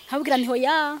nguhamagare nkabwira ntiho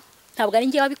ya ntabwo ari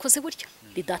ngiye wabikoze burya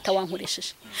ni data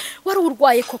wankoresheje. Wari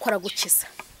urwaye koko aragukiza,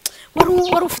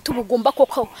 wari ufite ubugumba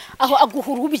koko aho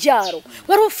aguha urubyaro,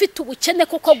 wari ufite ubukene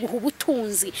koko aguha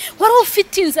ubutunzi, wari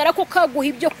ufite inzara koko aguha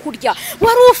ibyo kurya,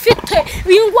 wari ufite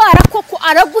indwara koko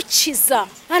aragukiza.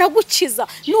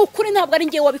 Ni ukuri ntabwo ari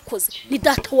ngiye wabikoze, ni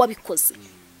data wabikoze.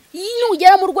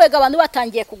 Nugera mu rwego abantu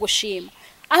batangiye kugushima,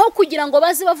 aho kugira ngo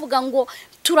bazi bavuga ngo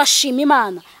turashima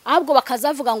Imana, ahubwo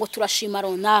bakazavuga ngo turashima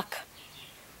runaka.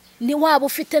 Ni waba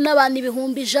ufite n'abantu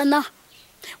 100,000,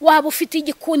 waba ufite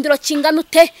igikundiro kingana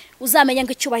ute, uzamenya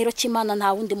ngo icyubahiro cy'Imana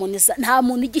nta wundi muntu nta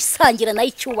muntu igisangira nayo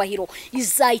icyubahiro,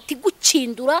 izahita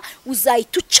igukindura,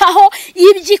 uzahita ucaho.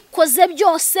 Ibyikoze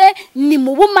byose ni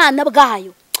mu bumana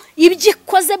bwayo,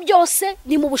 ibyikoze byose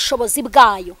ni mu bushobozi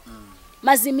bwayo.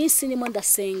 Maze iminsi nimo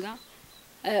ndasenga,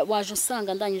 waje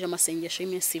usanga ndangije amasengesho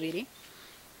y'iminsi 2,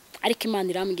 ariko Imana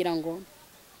irambwira ngo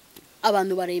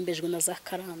abantu barembejwe na za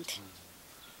karande,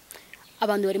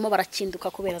 abantu barimo barakinduka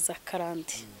kubera za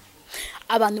karande,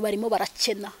 abantu barimo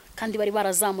barakena kandi bari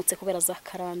barazamutse kubera za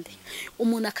karande.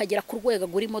 Umuntu akagera ku rwego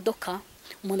agura imodoka,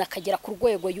 umuntu akagera ku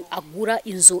rwego agura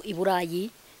inzu i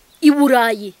Burayi,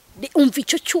 umva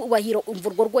icyo cyubahiro, umva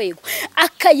urwo rwego,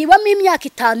 akayibamo imyaka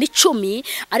 5-10,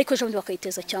 ariko ejo bundi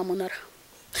bakayiteza cyamunara.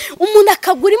 Umuntu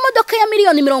akagura imodoka ya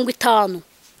miliyoni 50,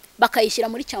 bakayishyira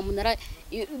muri cyamunara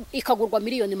ikagurwa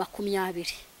miliyoni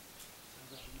 20,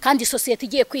 kandi sosiyete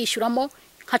igiye kwishyuramo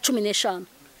nka 15,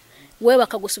 wewe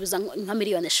bakagusubiza nka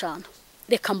miliyoni 5.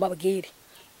 Reka mbabwire,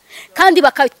 kandi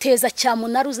bakayiteza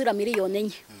cyamunara uzira miliyoni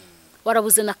 4,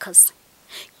 warabuze n'akazi.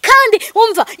 Kandi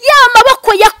umva ya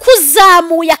maboko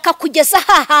yakuzamuye akakugeza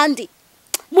hahandi,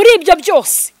 muri ibyo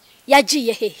byose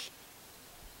yagiye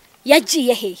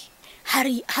hehe?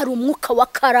 Hari umwuka wa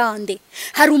karande,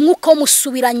 hari umwuka wo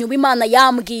musubiranyuma. Imana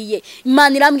yambwiye,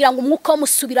 Imana irambwira ngo umwuka wo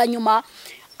musubiranyuma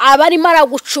aba arimo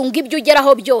aragucunga ibyo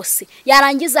ugeraho byose,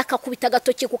 yarangiza akakubita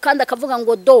agatoki ku kandi akavuga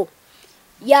ngo do,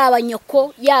 yaba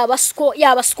nyoko, yaba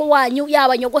sko wanyu,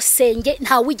 yaba nyogosenge,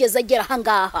 nta wigeze agera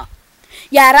ahangaha.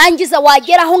 Yarangiza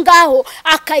wagera aho ngaho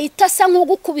akayita asa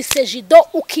nk'ugukubise jido,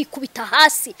 ukikubita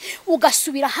hasi,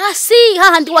 ugasubira hasi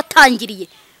hahandi watangiriye,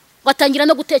 ugatangira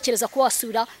no gutekereza ko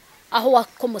wasubira aho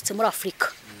wakomotse muri Afrika.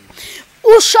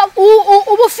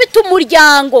 Uba ufite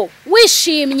umuryango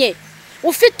wishimye,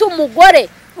 ufite umugore,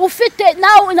 ufite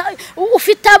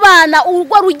abana,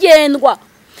 urwo rugendwa,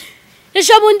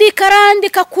 ejo bundi karandi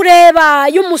kakureba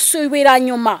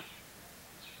y'umusubiranyuma,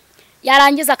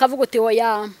 yarangiza akavuga uti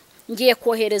oya, ngiye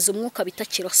kohereza umwuka bita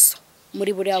kiroso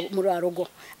muri rugo,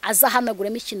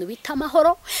 azahanaguremo ikintu bita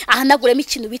amahoro, ahanaguremo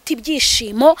ikintu bita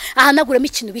ibyishimo, ahanaguremo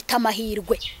ikintu bita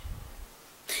amahirwe.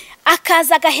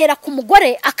 Akaza agahera ku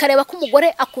mugore, akareba ko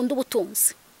umugore akunda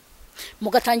ubutunzi,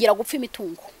 mugatangira gupfa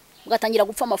imitungo, mugatangira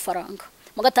gupfa amafaranga,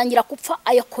 mugatangira gupfa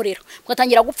ayakorera,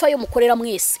 mugatangira gupfa ayo mukorera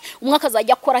mwese. Umwe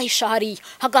akazajya akora hishahariya,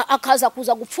 akaza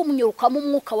kuza gupfa umunyurukamo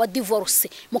umwuka wa divorce,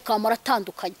 mukamara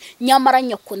atandukanye. Nyamara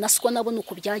nyoko naswo nabo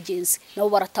nuko byagenze, nabo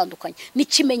baratandukanye.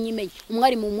 N'ikimenyimenyi, umwe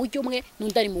ari mu mujyi umwe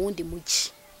n'undi ari mu wundi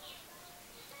mujyi.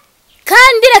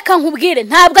 Kandi reka nkubwire,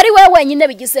 ntabwo ari wewe wenyine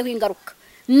bigizeho ingaruka,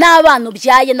 n'abana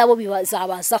ubyaye nabo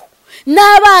bizabazaho,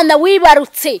 n'abana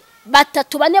wibarutse 3,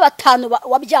 4, 5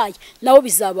 wabyaye nabo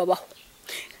bizababaho.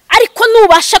 Ariko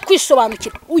nubasha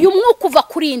kwisobanukira, uyu mwuka uva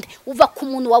kurinde, uva ku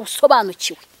muntu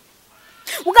wawusobanukiwe.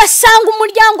 Ugasanga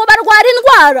umuryango barwara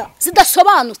indwara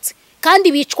zidasobanutse,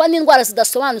 kandi bicwa n'indwara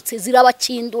zidasobanutse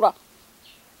zirabakindura.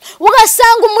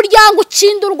 Ugasanga umuryango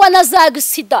ukindurwa na za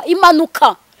sida,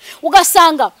 impanuka.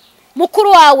 Ugasanga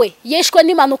mukuru wawe yishwe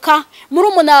n'impanuka,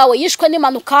 murumuna wawe yishwe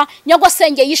n'impanuka,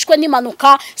 nyagosenge yishwe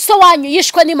n'impanuka, so wanyu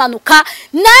yishwe n'impanuka,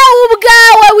 nawe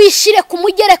ubwawe wishire ku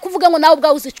mugere kuvuga ngo nawe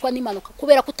ubwawe uzicwa n'impanuka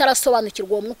kubera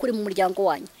kutarasobanukirwa uwo mwuka uri mu muryango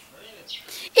wanyu.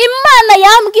 Imana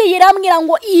yambwiye irambwira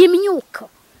ngo iyi myuka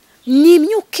ni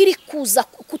imyuka iri kuza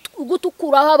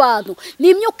gutukuraho abantu, ni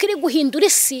imyuka iri guhindura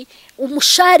isi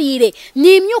umusharire,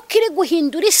 ni imyuka iri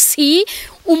guhindura isi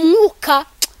umwuka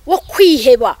wo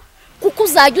kwiheba. Kuko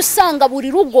uzajya usanga buri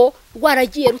rugo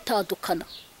rwaragiye rutandukana,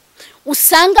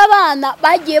 usanga abana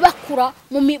bagiye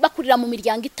bakurira mu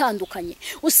miryango itandukanye,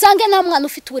 usanga nta mwana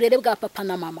ufite uburere bwa papa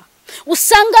na mama,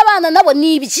 usanga abana nabo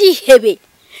ni ibyihebe.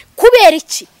 Kubera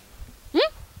iki?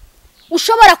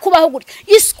 Ushobora kubaho gutya.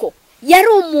 Isko yari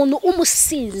umuntu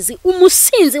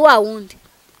umusinzi wa wundi,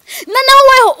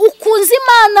 nawe ukunze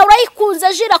Imana, urayikunze,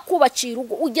 ajira kubakira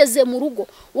urugo, ugeze mu rugo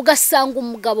ugasanga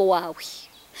umugabo wawe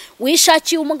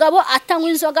wishakiye umugabo atanywa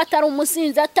inzoga, atari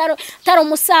umusinzi, atari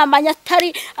umusambanyi,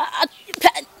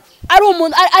 ari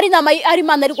umuntu ari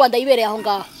Imana y'u Rwanda yibereye aho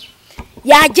ngaho.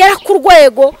 Yagera ku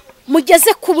rwego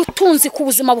mugeze ku butunzi, ku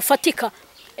buzima bufatika,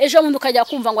 ejo bundi ukajya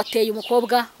kumva ngo ateye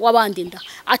umukobwa w'abandi inda,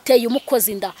 ateye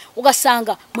umukozi inda,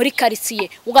 ugasanga muri karitsiye,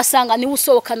 ugasanga niwe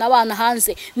usohokana abana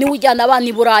hanze, niwe ujyana abana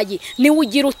i Burayi, niwe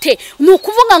ugira ute. Ni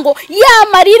ukuvuga ngo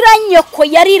yamarira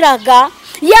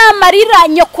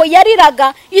nyoko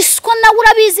yariraga isiko nawe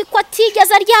urabizi ko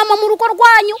atigeze aryama mu rugo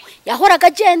rwanyu, yahoraga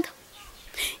agenda,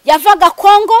 yavaga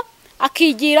Kongo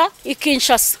akigira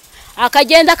ikinshasa,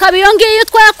 akagenda kabiyongiye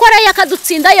twayakoreye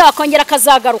akadutsindayo akongera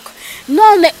akazagaruka.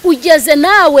 None ugeze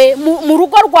nawe mu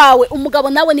rugo rwawe, umugabo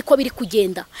nawe niko biri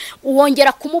kugenda,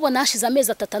 uwongera kumubona hashize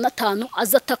amezi 3 na 5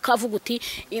 azatakavuga uti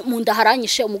mu nda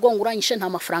haranyishe, umugongo uranyishe, nta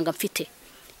mafaranga mfite.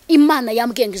 Imana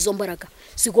yambwiye ngo izo mbaraga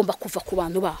zigomba kuva ku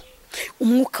bantu baho,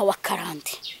 umwuka wa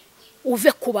karande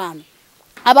uve ku bantu.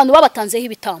 Abantu babatanzeho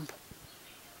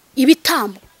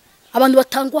ibitambo, abantu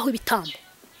batangwaho ibitambo,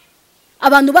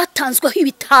 abantu batanzweho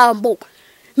ibitambo.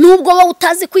 Nubwo wowe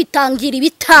utazi kwitangira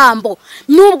ibitambo,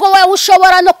 nubwo wowe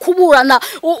ushobora no kuburana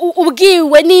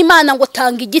ubwiwe n'Imana ngo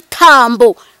tanga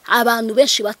igitambo, abantu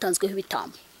benshi batanzweho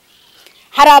ibitambo.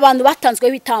 Hari abantu batanzweho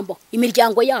ibitambo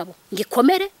imiryango yabo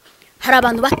ngikomere, hari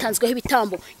abantu batanzweho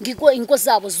ibitambo ngo ingo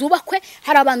zabo zubakwe,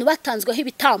 hari abantu batanzweho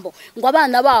ibitambo ngo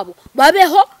abana babo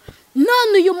babeho.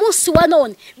 None uyu munsi wa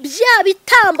none bya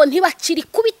bitambo ntibakiri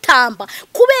kubitamba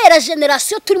kubera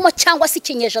generation turimo cyangwa se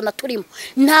ikinyejana turimo.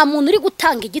 Nta muntu uri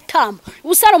gutanga igitambo.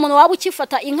 Usara umuntu waba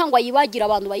ukifata inka ngo ayibagira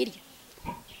abantu bayirya,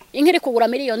 inka iri kugura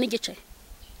miliyoni n'igice,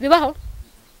 bibaho?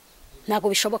 Ntago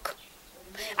bishoboka.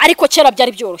 Ariko kera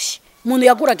byari byoroshye, umuntu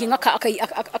yaguraga inka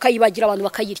akayibagira abantu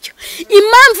bakayirya.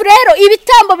 Impamvu rero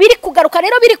ibitambo biri kugaruka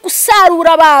rero biri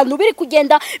kusarura abantu, biri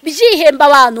kugenda byihemba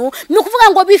abantu, ni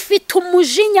ukuvuga ngo bifite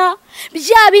umujinya.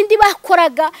 Bya bindi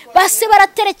bakoraga, base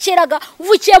baraterekeraga,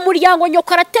 vukiye mu muryango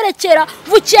nyoko araterekera,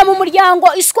 vukiye mu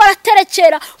muryango iswa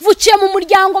araterekera, vukiye mu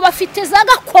muryango bafite za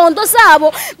gakondo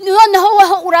zabo. Noneho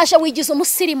weho uraje wigize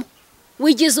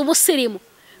umusirimu,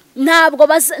 ntabwo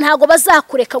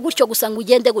bazakureka gutyo gusa ngo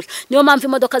ugende gutyo. Niyo mpamvu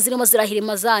imodoka zirimo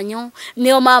zirahirima zanyu,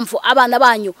 niyo mpamvu abana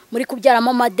banyu muri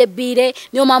kubyaramo madebire,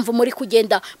 niyo mpamvu muri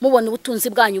kugenda mubona ubutunzi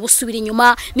bwanyu busubira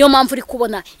inyuma, niyo mpamvu uri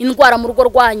kubona indwara mu rugo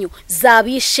rwanyu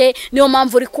zabishe, niyo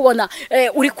mpamvu uri kubona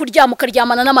uri kuryama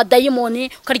ukaryamana n'amadayimoni,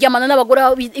 ukaryamana n'abagore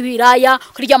b'ibiraya,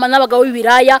 ukaryamana n'abagabo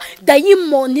b'ibiraya.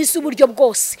 Dayimoni z'uburyo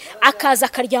bwose akaza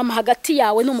akaryama hagati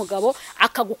yawe n'umugabo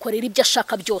akagukorera ibyo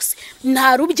ashaka byose.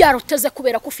 Nta rubyaro uteze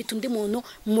kubera ko undi muntu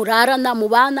murarana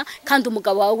mubana, kandi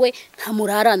umugabo wawe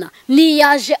ntamurarana.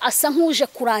 Niyaje asa nkuje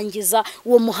kurangiza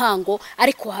uwo muhango,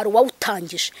 ariko hari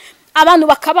wawutangije. Abantu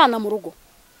bakabana mu rugo,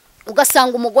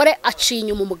 ugasanga umugore aciye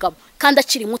inyuma umugabo kandi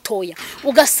akiri mutoya,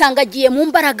 ugasanga agiye mu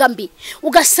mbaraga mbi,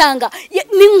 ugasanga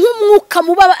ni nk'umwuka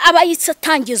muba abayitse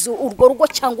atangiza urwo rugo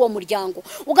cyangwa uwo muryango.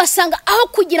 Ugasanga aho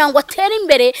kugira ngo atere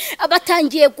imbere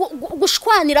batangiye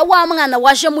gushwanira wa mwana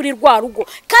waje muri rwa rugo.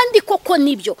 Kandi koko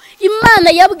nibyo Imana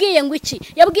yabwiye ngo iki,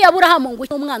 yabwiye Aburahamu ngo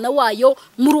umwana wayo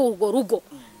muri urwo rugo.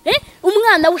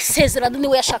 Umwana w'isezerano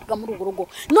niwe yashakaga muri urwo rugo.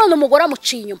 None umugore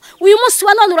amuciye inyuma. Uyu munsi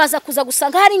wa none uraza kuza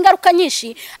gusanga hari ingaruka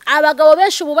nyinshi. Abagabo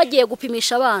benshi ubu bagiye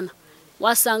gupimisha abana,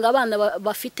 wasanga abana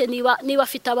bafite niba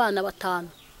afite abana 5,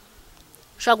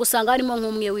 ushaka gusanga harimo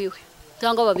nk'umwe wiwe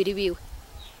cyangwa 2 biwe.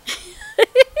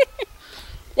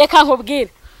 Reka nkubwire,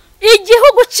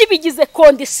 igihugu kibigize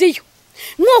kondisiyo,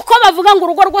 nkuko bavuga ngo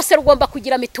urugo rwose rugomba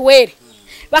kugira mituweli,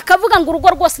 bakavuga ngo urugo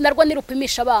rwose narwo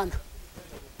nirupimisha abana.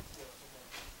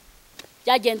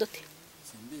 Byagenda ute?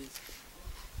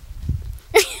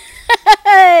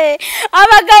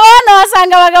 Abagabo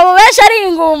wasanga abagabo benshi ari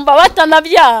ingumba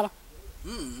batanabyara,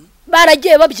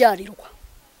 baragiye babyarirwa.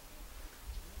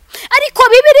 Ariko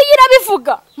Bibiliya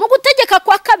irabivuga mu gutegeka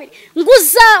kwa 2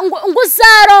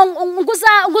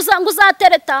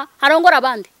 nguzatereta harongora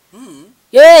abandi.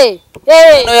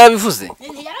 No yabivuze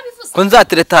ko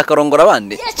nzatereta akarongora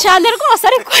abandi cyane rwose.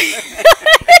 Ariko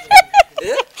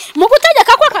mu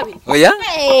gutegeka kwa 2 oya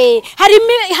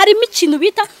harimo ikintu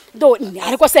bita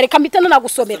ariko sereka mitano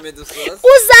nagusomera.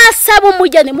 Uzasaba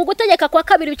umugeni mu gutegeka kwa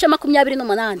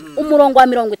 2:28 umurongo wa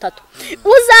 30,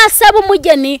 uzasaba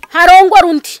umugeni harongora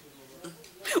undi.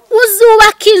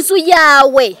 Uzubaka inzu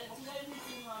yawe,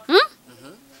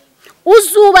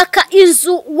 uzubaka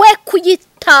inzu we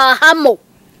kuyitahamo.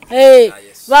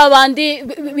 Babandi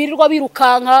birirwa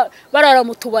birukanka barara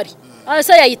mu tubari,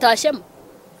 asa yayitashyemo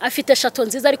afite shato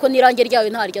nziza ariko nirange ryawe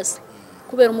ntaryaze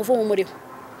kubera umuvumo muriho.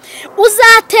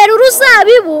 Uzatera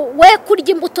uruzabibu we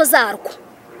kurya imbuto zarwo.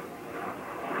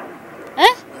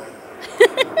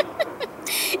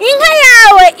 Inka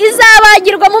yawe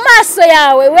izabagirwa mu maso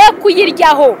yawe we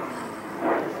kuyiryaho.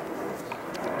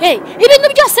 Ibintu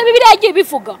byose Bibiliya yagiye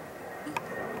bivuga.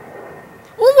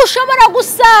 Ubu ushobora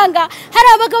gusanga hari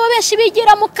abagabo benshi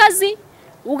bigira mu kazi,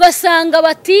 ugasanga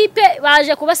abatipe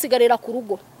baje kubasigarira ku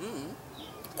rugo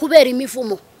kubera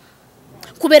imivumo,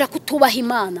 kubera kutubaha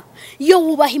Imana. Iyo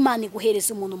wubaha Imana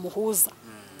iguhereza umuntu muhuza,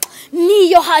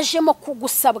 niyo hajemo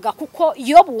kugusabwa, kuko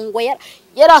iyo bungwe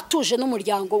yaratuje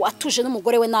n'umuryango, atuje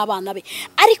n'umugore we n'abana be,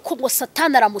 ariko ngo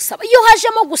Satani aramusaba. Iyo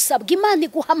hajemo gusabwa, Imana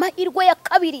iguha amahirwe ya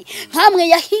kabiri, nkamwe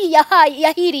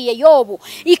yahiriye Yobu,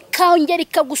 ikongera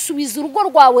ikagusubiza urugo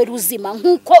rwawe ruzima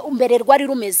nk'uko mbere rwari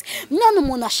rumeze. None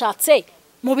umuntu ashatse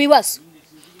mu bibazo,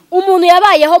 umuntu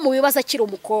yabayeho mu bibazo akiri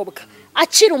umukobwa,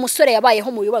 akiri umusore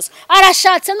yabayeho mu bibazo,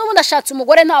 arashatse n'ubundi ashatse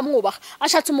umugore ntamwubaha,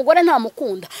 ashatse umugore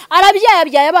ntamukunda,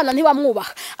 arabyaye abana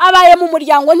ntibamwubaha, abaye mu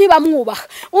muryango ntibamwubaha.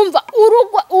 Umva,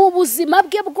 urugo ubuzima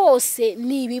bwe bwose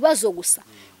ni ibibazo gusa.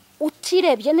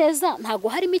 Utirebye neza ntago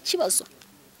harimo ikibazo.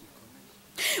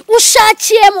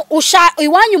 Ushakiyemo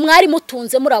iwanyu mwari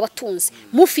mutunze muri abatunzi,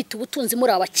 mufite ubutunzi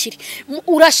muri abakiri,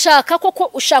 urashaka koko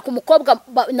ushaka umukobwa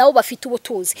nabo bafite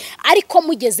ubutunzi, ariko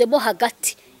mugezemo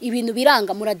hagati ibintu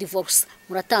biranga, mura divorce,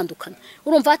 muratandukana.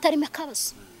 Urumva hatarimo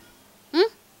akabazo?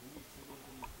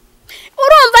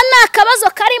 Urumva nta kabazo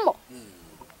karimo?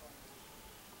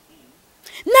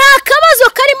 Nta kabazo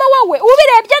karimo. Wowe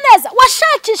ubirebye neza,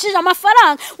 washakishije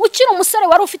amafaranga, ukiri umusore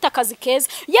wari ufite akazi keza,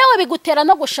 yewe bigutera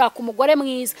no gushaka umugore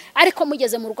mwiza, ariko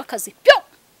mugeze mu rugo akazi pyo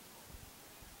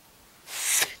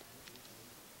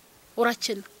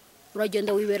urakena,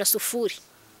 uragenda wibera sufuri.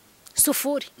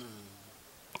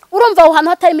 Urumva aho hantu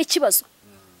hatarimo ikibazo?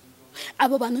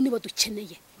 Abo bantu nibo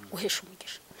dukeneye guhesha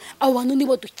umugisha, abo bantu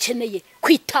nibo dukeneye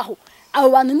kwitaho, abo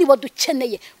bantu nibo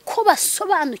dukeneye ko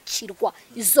basobanukirwa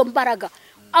izo mbaraga.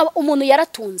 Umuntu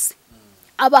yaratunze,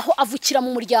 abaho avukira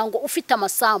mu muryango ufite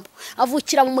amasambu,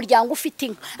 avukira mu muryango ufite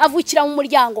inka, avukira mu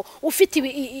muryango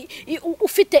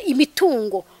ufite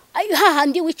imitungo,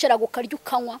 hahandi wicaraga ukarya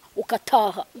ukanywa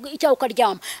ukataha cyangwa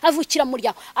ukaryama, avukira mu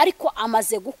muryango. Ariko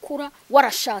amaze gukura,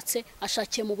 warashatse,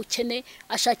 ashakiye mu bukene,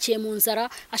 ashakiye mu nzara,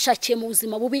 ashakiye mu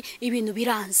buzima bubi, ibintu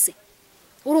biranze.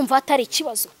 Urumva hatari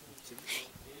ikibazo?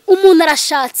 Umuntu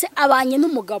arashatse, abanye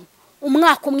n'umugabo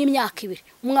umwaka umwe, imyaka ibiri,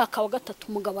 umwaka wa gatatu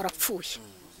umugabo arapfuye.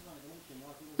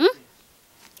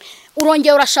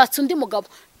 Urongera urashatse undi mugabo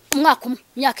umwaka umwe,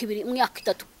 imyaka ibiri, imyaka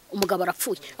itatu, umugabo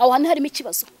arapfuye. Aho hantu harimo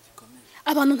ikibazo.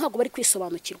 Abantu ntago bari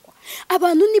kwisobanukirwa.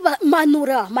 Abantu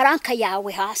manura maranka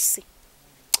yawe hasi,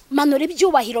 manura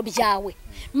ibyubahiro byawe,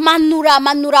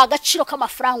 manura agaciro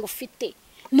k'amafaranga ufite.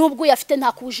 Nubwo yafite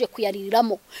ntakubujije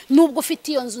kuyariramo, nubwo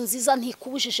ufite iyo nzu nziza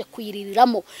ntikubujije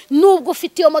kuyiriramo, nubwo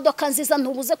ufite iyo modoka nziza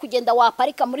ntubuze kugenda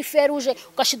waparika muri feruje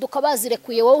ugashiduka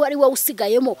bazirekuye, wowe ari wowe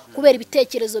usigayemo kubera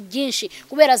ibitekerezo byinshi,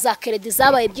 kubera za credit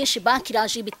zabaye byinshi, banki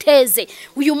iraje ibiteze.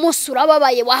 Uyu munsi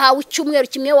urababaye, wahawe icyumweru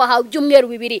kimwe, wahawe ibyumweru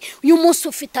bibiri, uyu munsi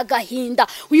ufite agahinda,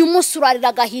 uyu munsi urarira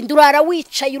agahinda, urara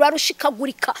wicaye,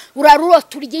 urarushikagurika,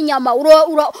 urarurota urya inyama,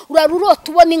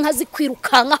 urarurota ubona inka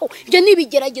zikwirukankaho. Ibyo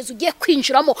nibigeragezo ugiye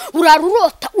kwinjira,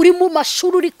 urarurota uri mu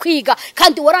mashuri uri kwiga,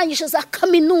 kandi warangije za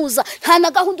kaminuza, nta na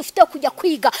gahunda ufite kujya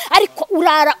kwiga, ariko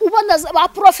urara ubona ba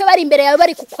profe bari imbere yawe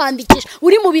bari kukwandikisha,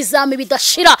 uri mu bizami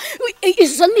bidashira.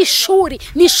 Izo ni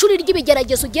ishuri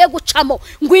ry'ibigeragezo ugiye gucamo.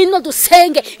 Ngwino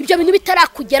dusenge, ibyo bintu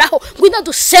bitarakugeraho, ngwino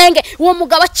dusenge. Uwo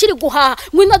mugabo akiri guhaha,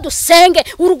 ngwino dusenge.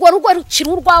 Urugo rukiri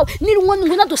urwawe,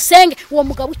 ngwino dusenge. Uwo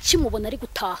mugabo ukimubona ari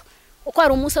gutaha, uko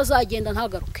hari umunsi azagenda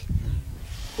ntagaruke,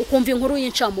 ukumva inkuru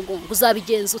y'incamugongo,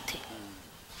 uzabigenza ute?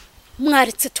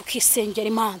 Mwaretse tukisengera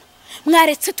Imana,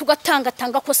 mwaretse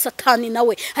tugatangatanga ko Satani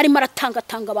nawe harimo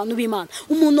aratangatanga abantu b'Imana.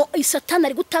 Umuntu Satani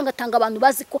ari gutangatanga abantu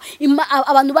bazi ko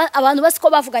abantu bazi ko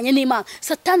bavuganye n'Imana,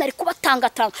 Satani ari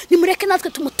kubatangatanga. Nimureke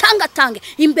natwe tumutangatange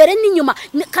imbere n'inyuma,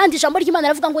 kandi ijambo ry'Imana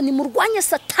rivuga ngo nimurwanye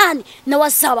Satani nawe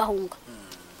azabahunga.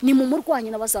 Ni mu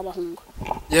murwanye n'abazabahunga.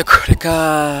 Yego,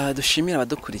 reka dushimire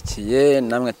abadukurikiye,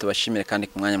 namwe tubashimire kandi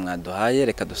ku mwanya mwaduhaye.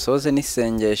 Reka dusoze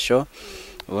n'isengesho,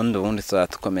 ubundi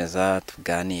tuzakomeza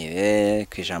tuganire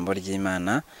ku ijambo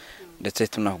ry'Imana, ndetse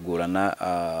tunahugurana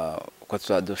uko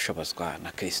tuzadushobozwa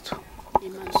na Kristo.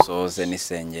 Dusoze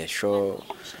n'isengesho,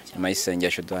 nyuma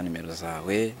y'isengesho duha nimero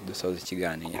zawe, dusoze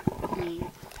ikiganiro.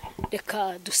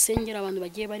 Reka dusengera abantu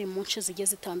bagiye bari mu nce zigiye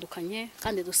zitandukanye,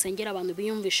 kandi dusengera abantu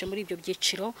biyumvishe muri ibyo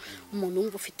byiciro. Umuntu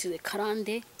wumva ufite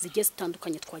karande zigiye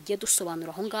zitandukanye twagiye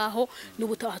dusobanura aho ngaho,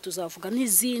 n'ubutaha tuzavuga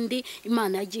n'izindi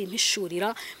Imana yagiye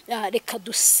impishurira. Reka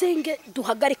dusenge,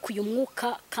 duhagarike uyu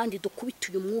mwuka, kandi dukubite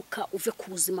uyu mwuka uve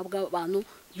ku buzima bw'abantu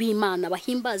b'Imana,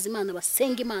 bahimbaza Imana,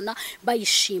 basenga Imana,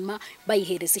 bayishima,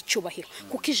 bayihereza icyubahiro.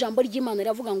 Kuko ijambo ry'Imana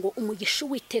riravuga ngo umugisha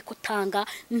Uwiteka utanga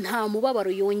nta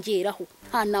mubabaro yongeraho,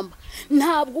 nta namba.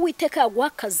 Ntabwo Uwiteka yaguha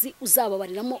akazi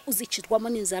uzababariramo uzicirwamo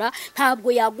n'inzara,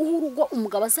 ntabwo yaguha urugo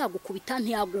umugabo azagukubita,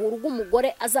 ntiyaguha urugo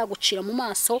umugore azagucira mu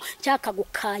maso cyangwa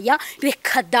akagukaya.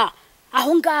 Reka da,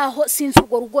 aho ngaho sinzi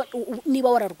urwo rugo niba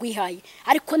wararwihaye,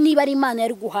 ariko niba ari Imana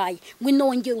yari guhaye ngwino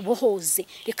wongere ubohoze.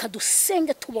 Reka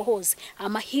dusenge tubohoze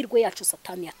amahirwe yacu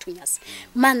Satani yatunyaze.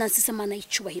 Mana nziza, Mana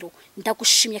y'icyubahiro,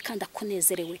 ndagushimye kandi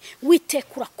akunezerewe. Witeka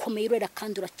urakomeye, urera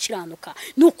kandi urakiranuka.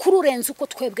 Nukuri urenze uko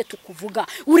twebwe tukuvuga,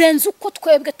 urenze uko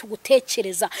twebwe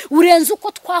tugutekereza, urenze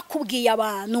uko twakubwiye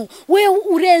abantu. We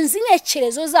urenze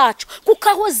intekerezo zacu, kuko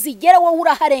aho zigera wowe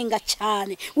uraharenga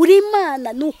cyane. Uri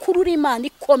Imana, nukuri uri Imana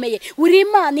ikomeye, uri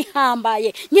Imana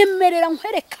ihambaye. Nyemerera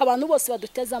nkwereka abantu bose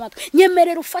baduteze amatwi,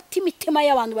 nyemerera ufate imitima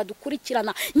y'abantu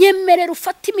badukurikirana, nyemerera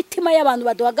ufate imitima y'abantu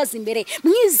baduhagaze imbere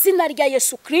mu izina rya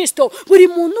Yesu Kristo. Buri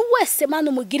muntu wese Mana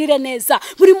umugirire neza,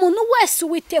 buri muntu wese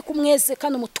Uwiteka umweze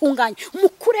kandi umutunganye,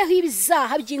 umukureho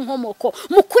ibyaha by'inkomoko,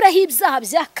 umukureho ibyaha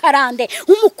bya karande,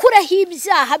 umukureho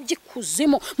ibyaha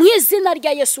by'ikuzimu mu izina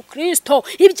rya Yesu Kristo.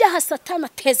 Ibyaha Satani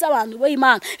ateza abantu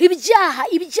b'Imana,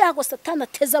 ibyago Satani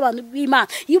ateza abantu b'Imana,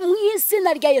 mu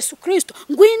izina rya Yesu Kristo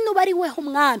ngwino bari weho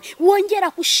umwami. Wongera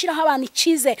gushiraho abantu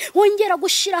ikize, wongera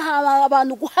gushiraho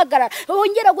abantu guhagarara,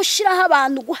 wongera gushiraho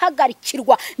abantu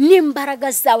guhagarikirwa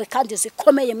n'imbaraga zawe kandi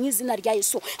zikomeye mu izina rya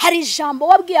Yesu. Hari ijambo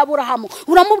wabwiye Aburahamu,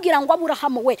 uramubwira ngo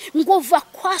Aburahamu we, ngo va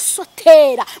kwa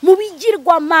Sotera mu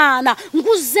bigirwamana,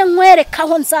 nguze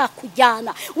nkwerekaho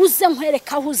nzakujyana, uze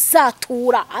nkwerekaho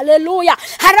uzatura. Haleluya.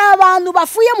 Hari abantu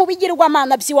bavuye mu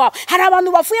bigirwamana by'iwabo, hari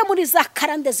abantu bavuye muri za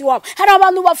karande z'iwabo, hari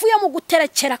abantu bavuye mu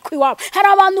guterekera kw'iwabo, hari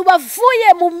abantu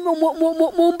bavuye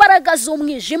mu mbaraga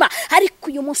z'umwijima, ariko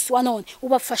uyu munsi wa none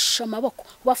ubafasha amaboko,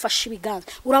 ubafasha ibiganza,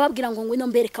 urababwira ngo ngwino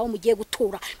mberekaho mugiye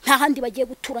gutura. Nta handi bagiye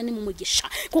gutura ni mu mugisha,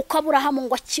 kuko Aburahamu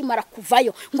ngo akimara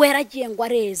kuvayo ngo yaragiye ngo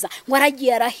areza, ngo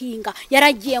yaragiye arahinga,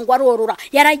 yaragiye ngo arorora,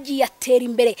 yaragiye atera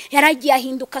imbere, yaragiye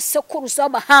ahinduka sekuruza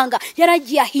w'amahanga,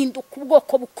 yaragiye ahinduka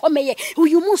ubwoko bukomeye.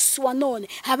 Uyu munsi wa none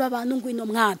aba bantu ngwino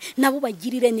mwami nabo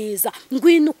bagirire neza,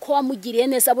 ngwino uko wamugiriye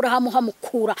neza Aburahamu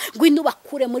hamukura, ngwino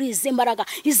bakure muri izi mbaraga,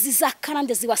 izi za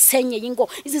karande zibasenyeye ingo,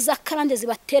 izi za karande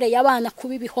zibatereye abana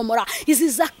kuba ibihomora, izi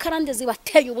za karande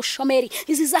zibateye ubushomeri,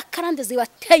 izi za karande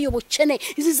zibateye ubukene,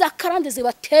 izi za karande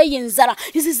zibateye inzara,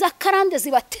 izi za karande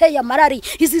zibateye amarari,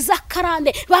 izi za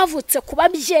karande bavutse ku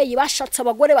babyeyi bashatse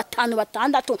abagore 5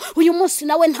 6. Uyu munsi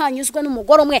nawe ntanyuzwe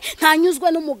n'umugore umwe,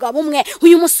 ntanyuzwe n'umugabo umwe.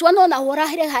 Uyu munsi wa none ahora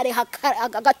hare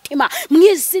agatima mu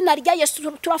izina rya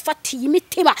Yesu. Turafatiye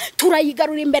imitima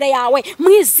turayigarura imbere yawe mu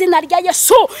izina rya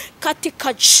Yesu,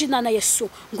 katika jina na Yesu.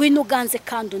 Ngwino uganze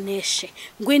kandi uneshe,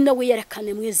 ngwino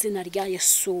wiyerekane mu izina rya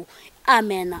Yesu.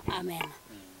 Amen, amen.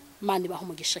 Mani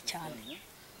bahumugisha cyane.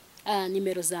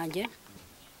 Nimero zanjye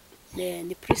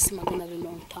ni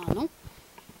 +250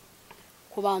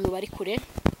 ku bantu bari kure,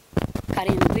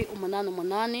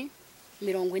 788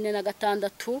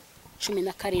 46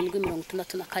 17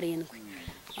 67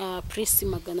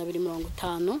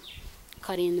 +250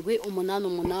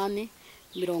 788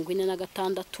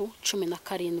 46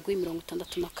 17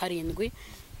 67.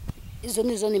 Izo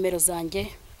nizo nimero zanjye,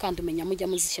 kandi umenya mujya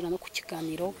muzishyira no ku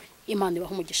kiganiro. Imana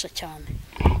ibahumugisha cyane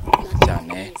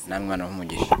namwe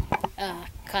n'umugisha.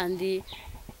 Kandi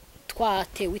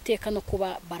twatewe iteka no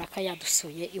kuba Baraka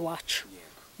yadusuye iwacu.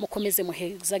 Mukomeze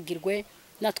muhezagirwe,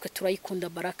 natwe turayikunda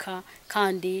Baraka,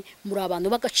 kandi muri abantu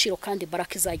b'agaciro, kandi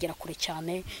Baraka izagera kure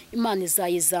cyane. Imana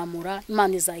izayizamura,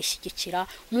 Imana izayishyigikira,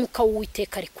 mwuka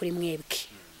w'Uwiteka ari kuri mwebwe.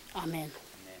 Amen.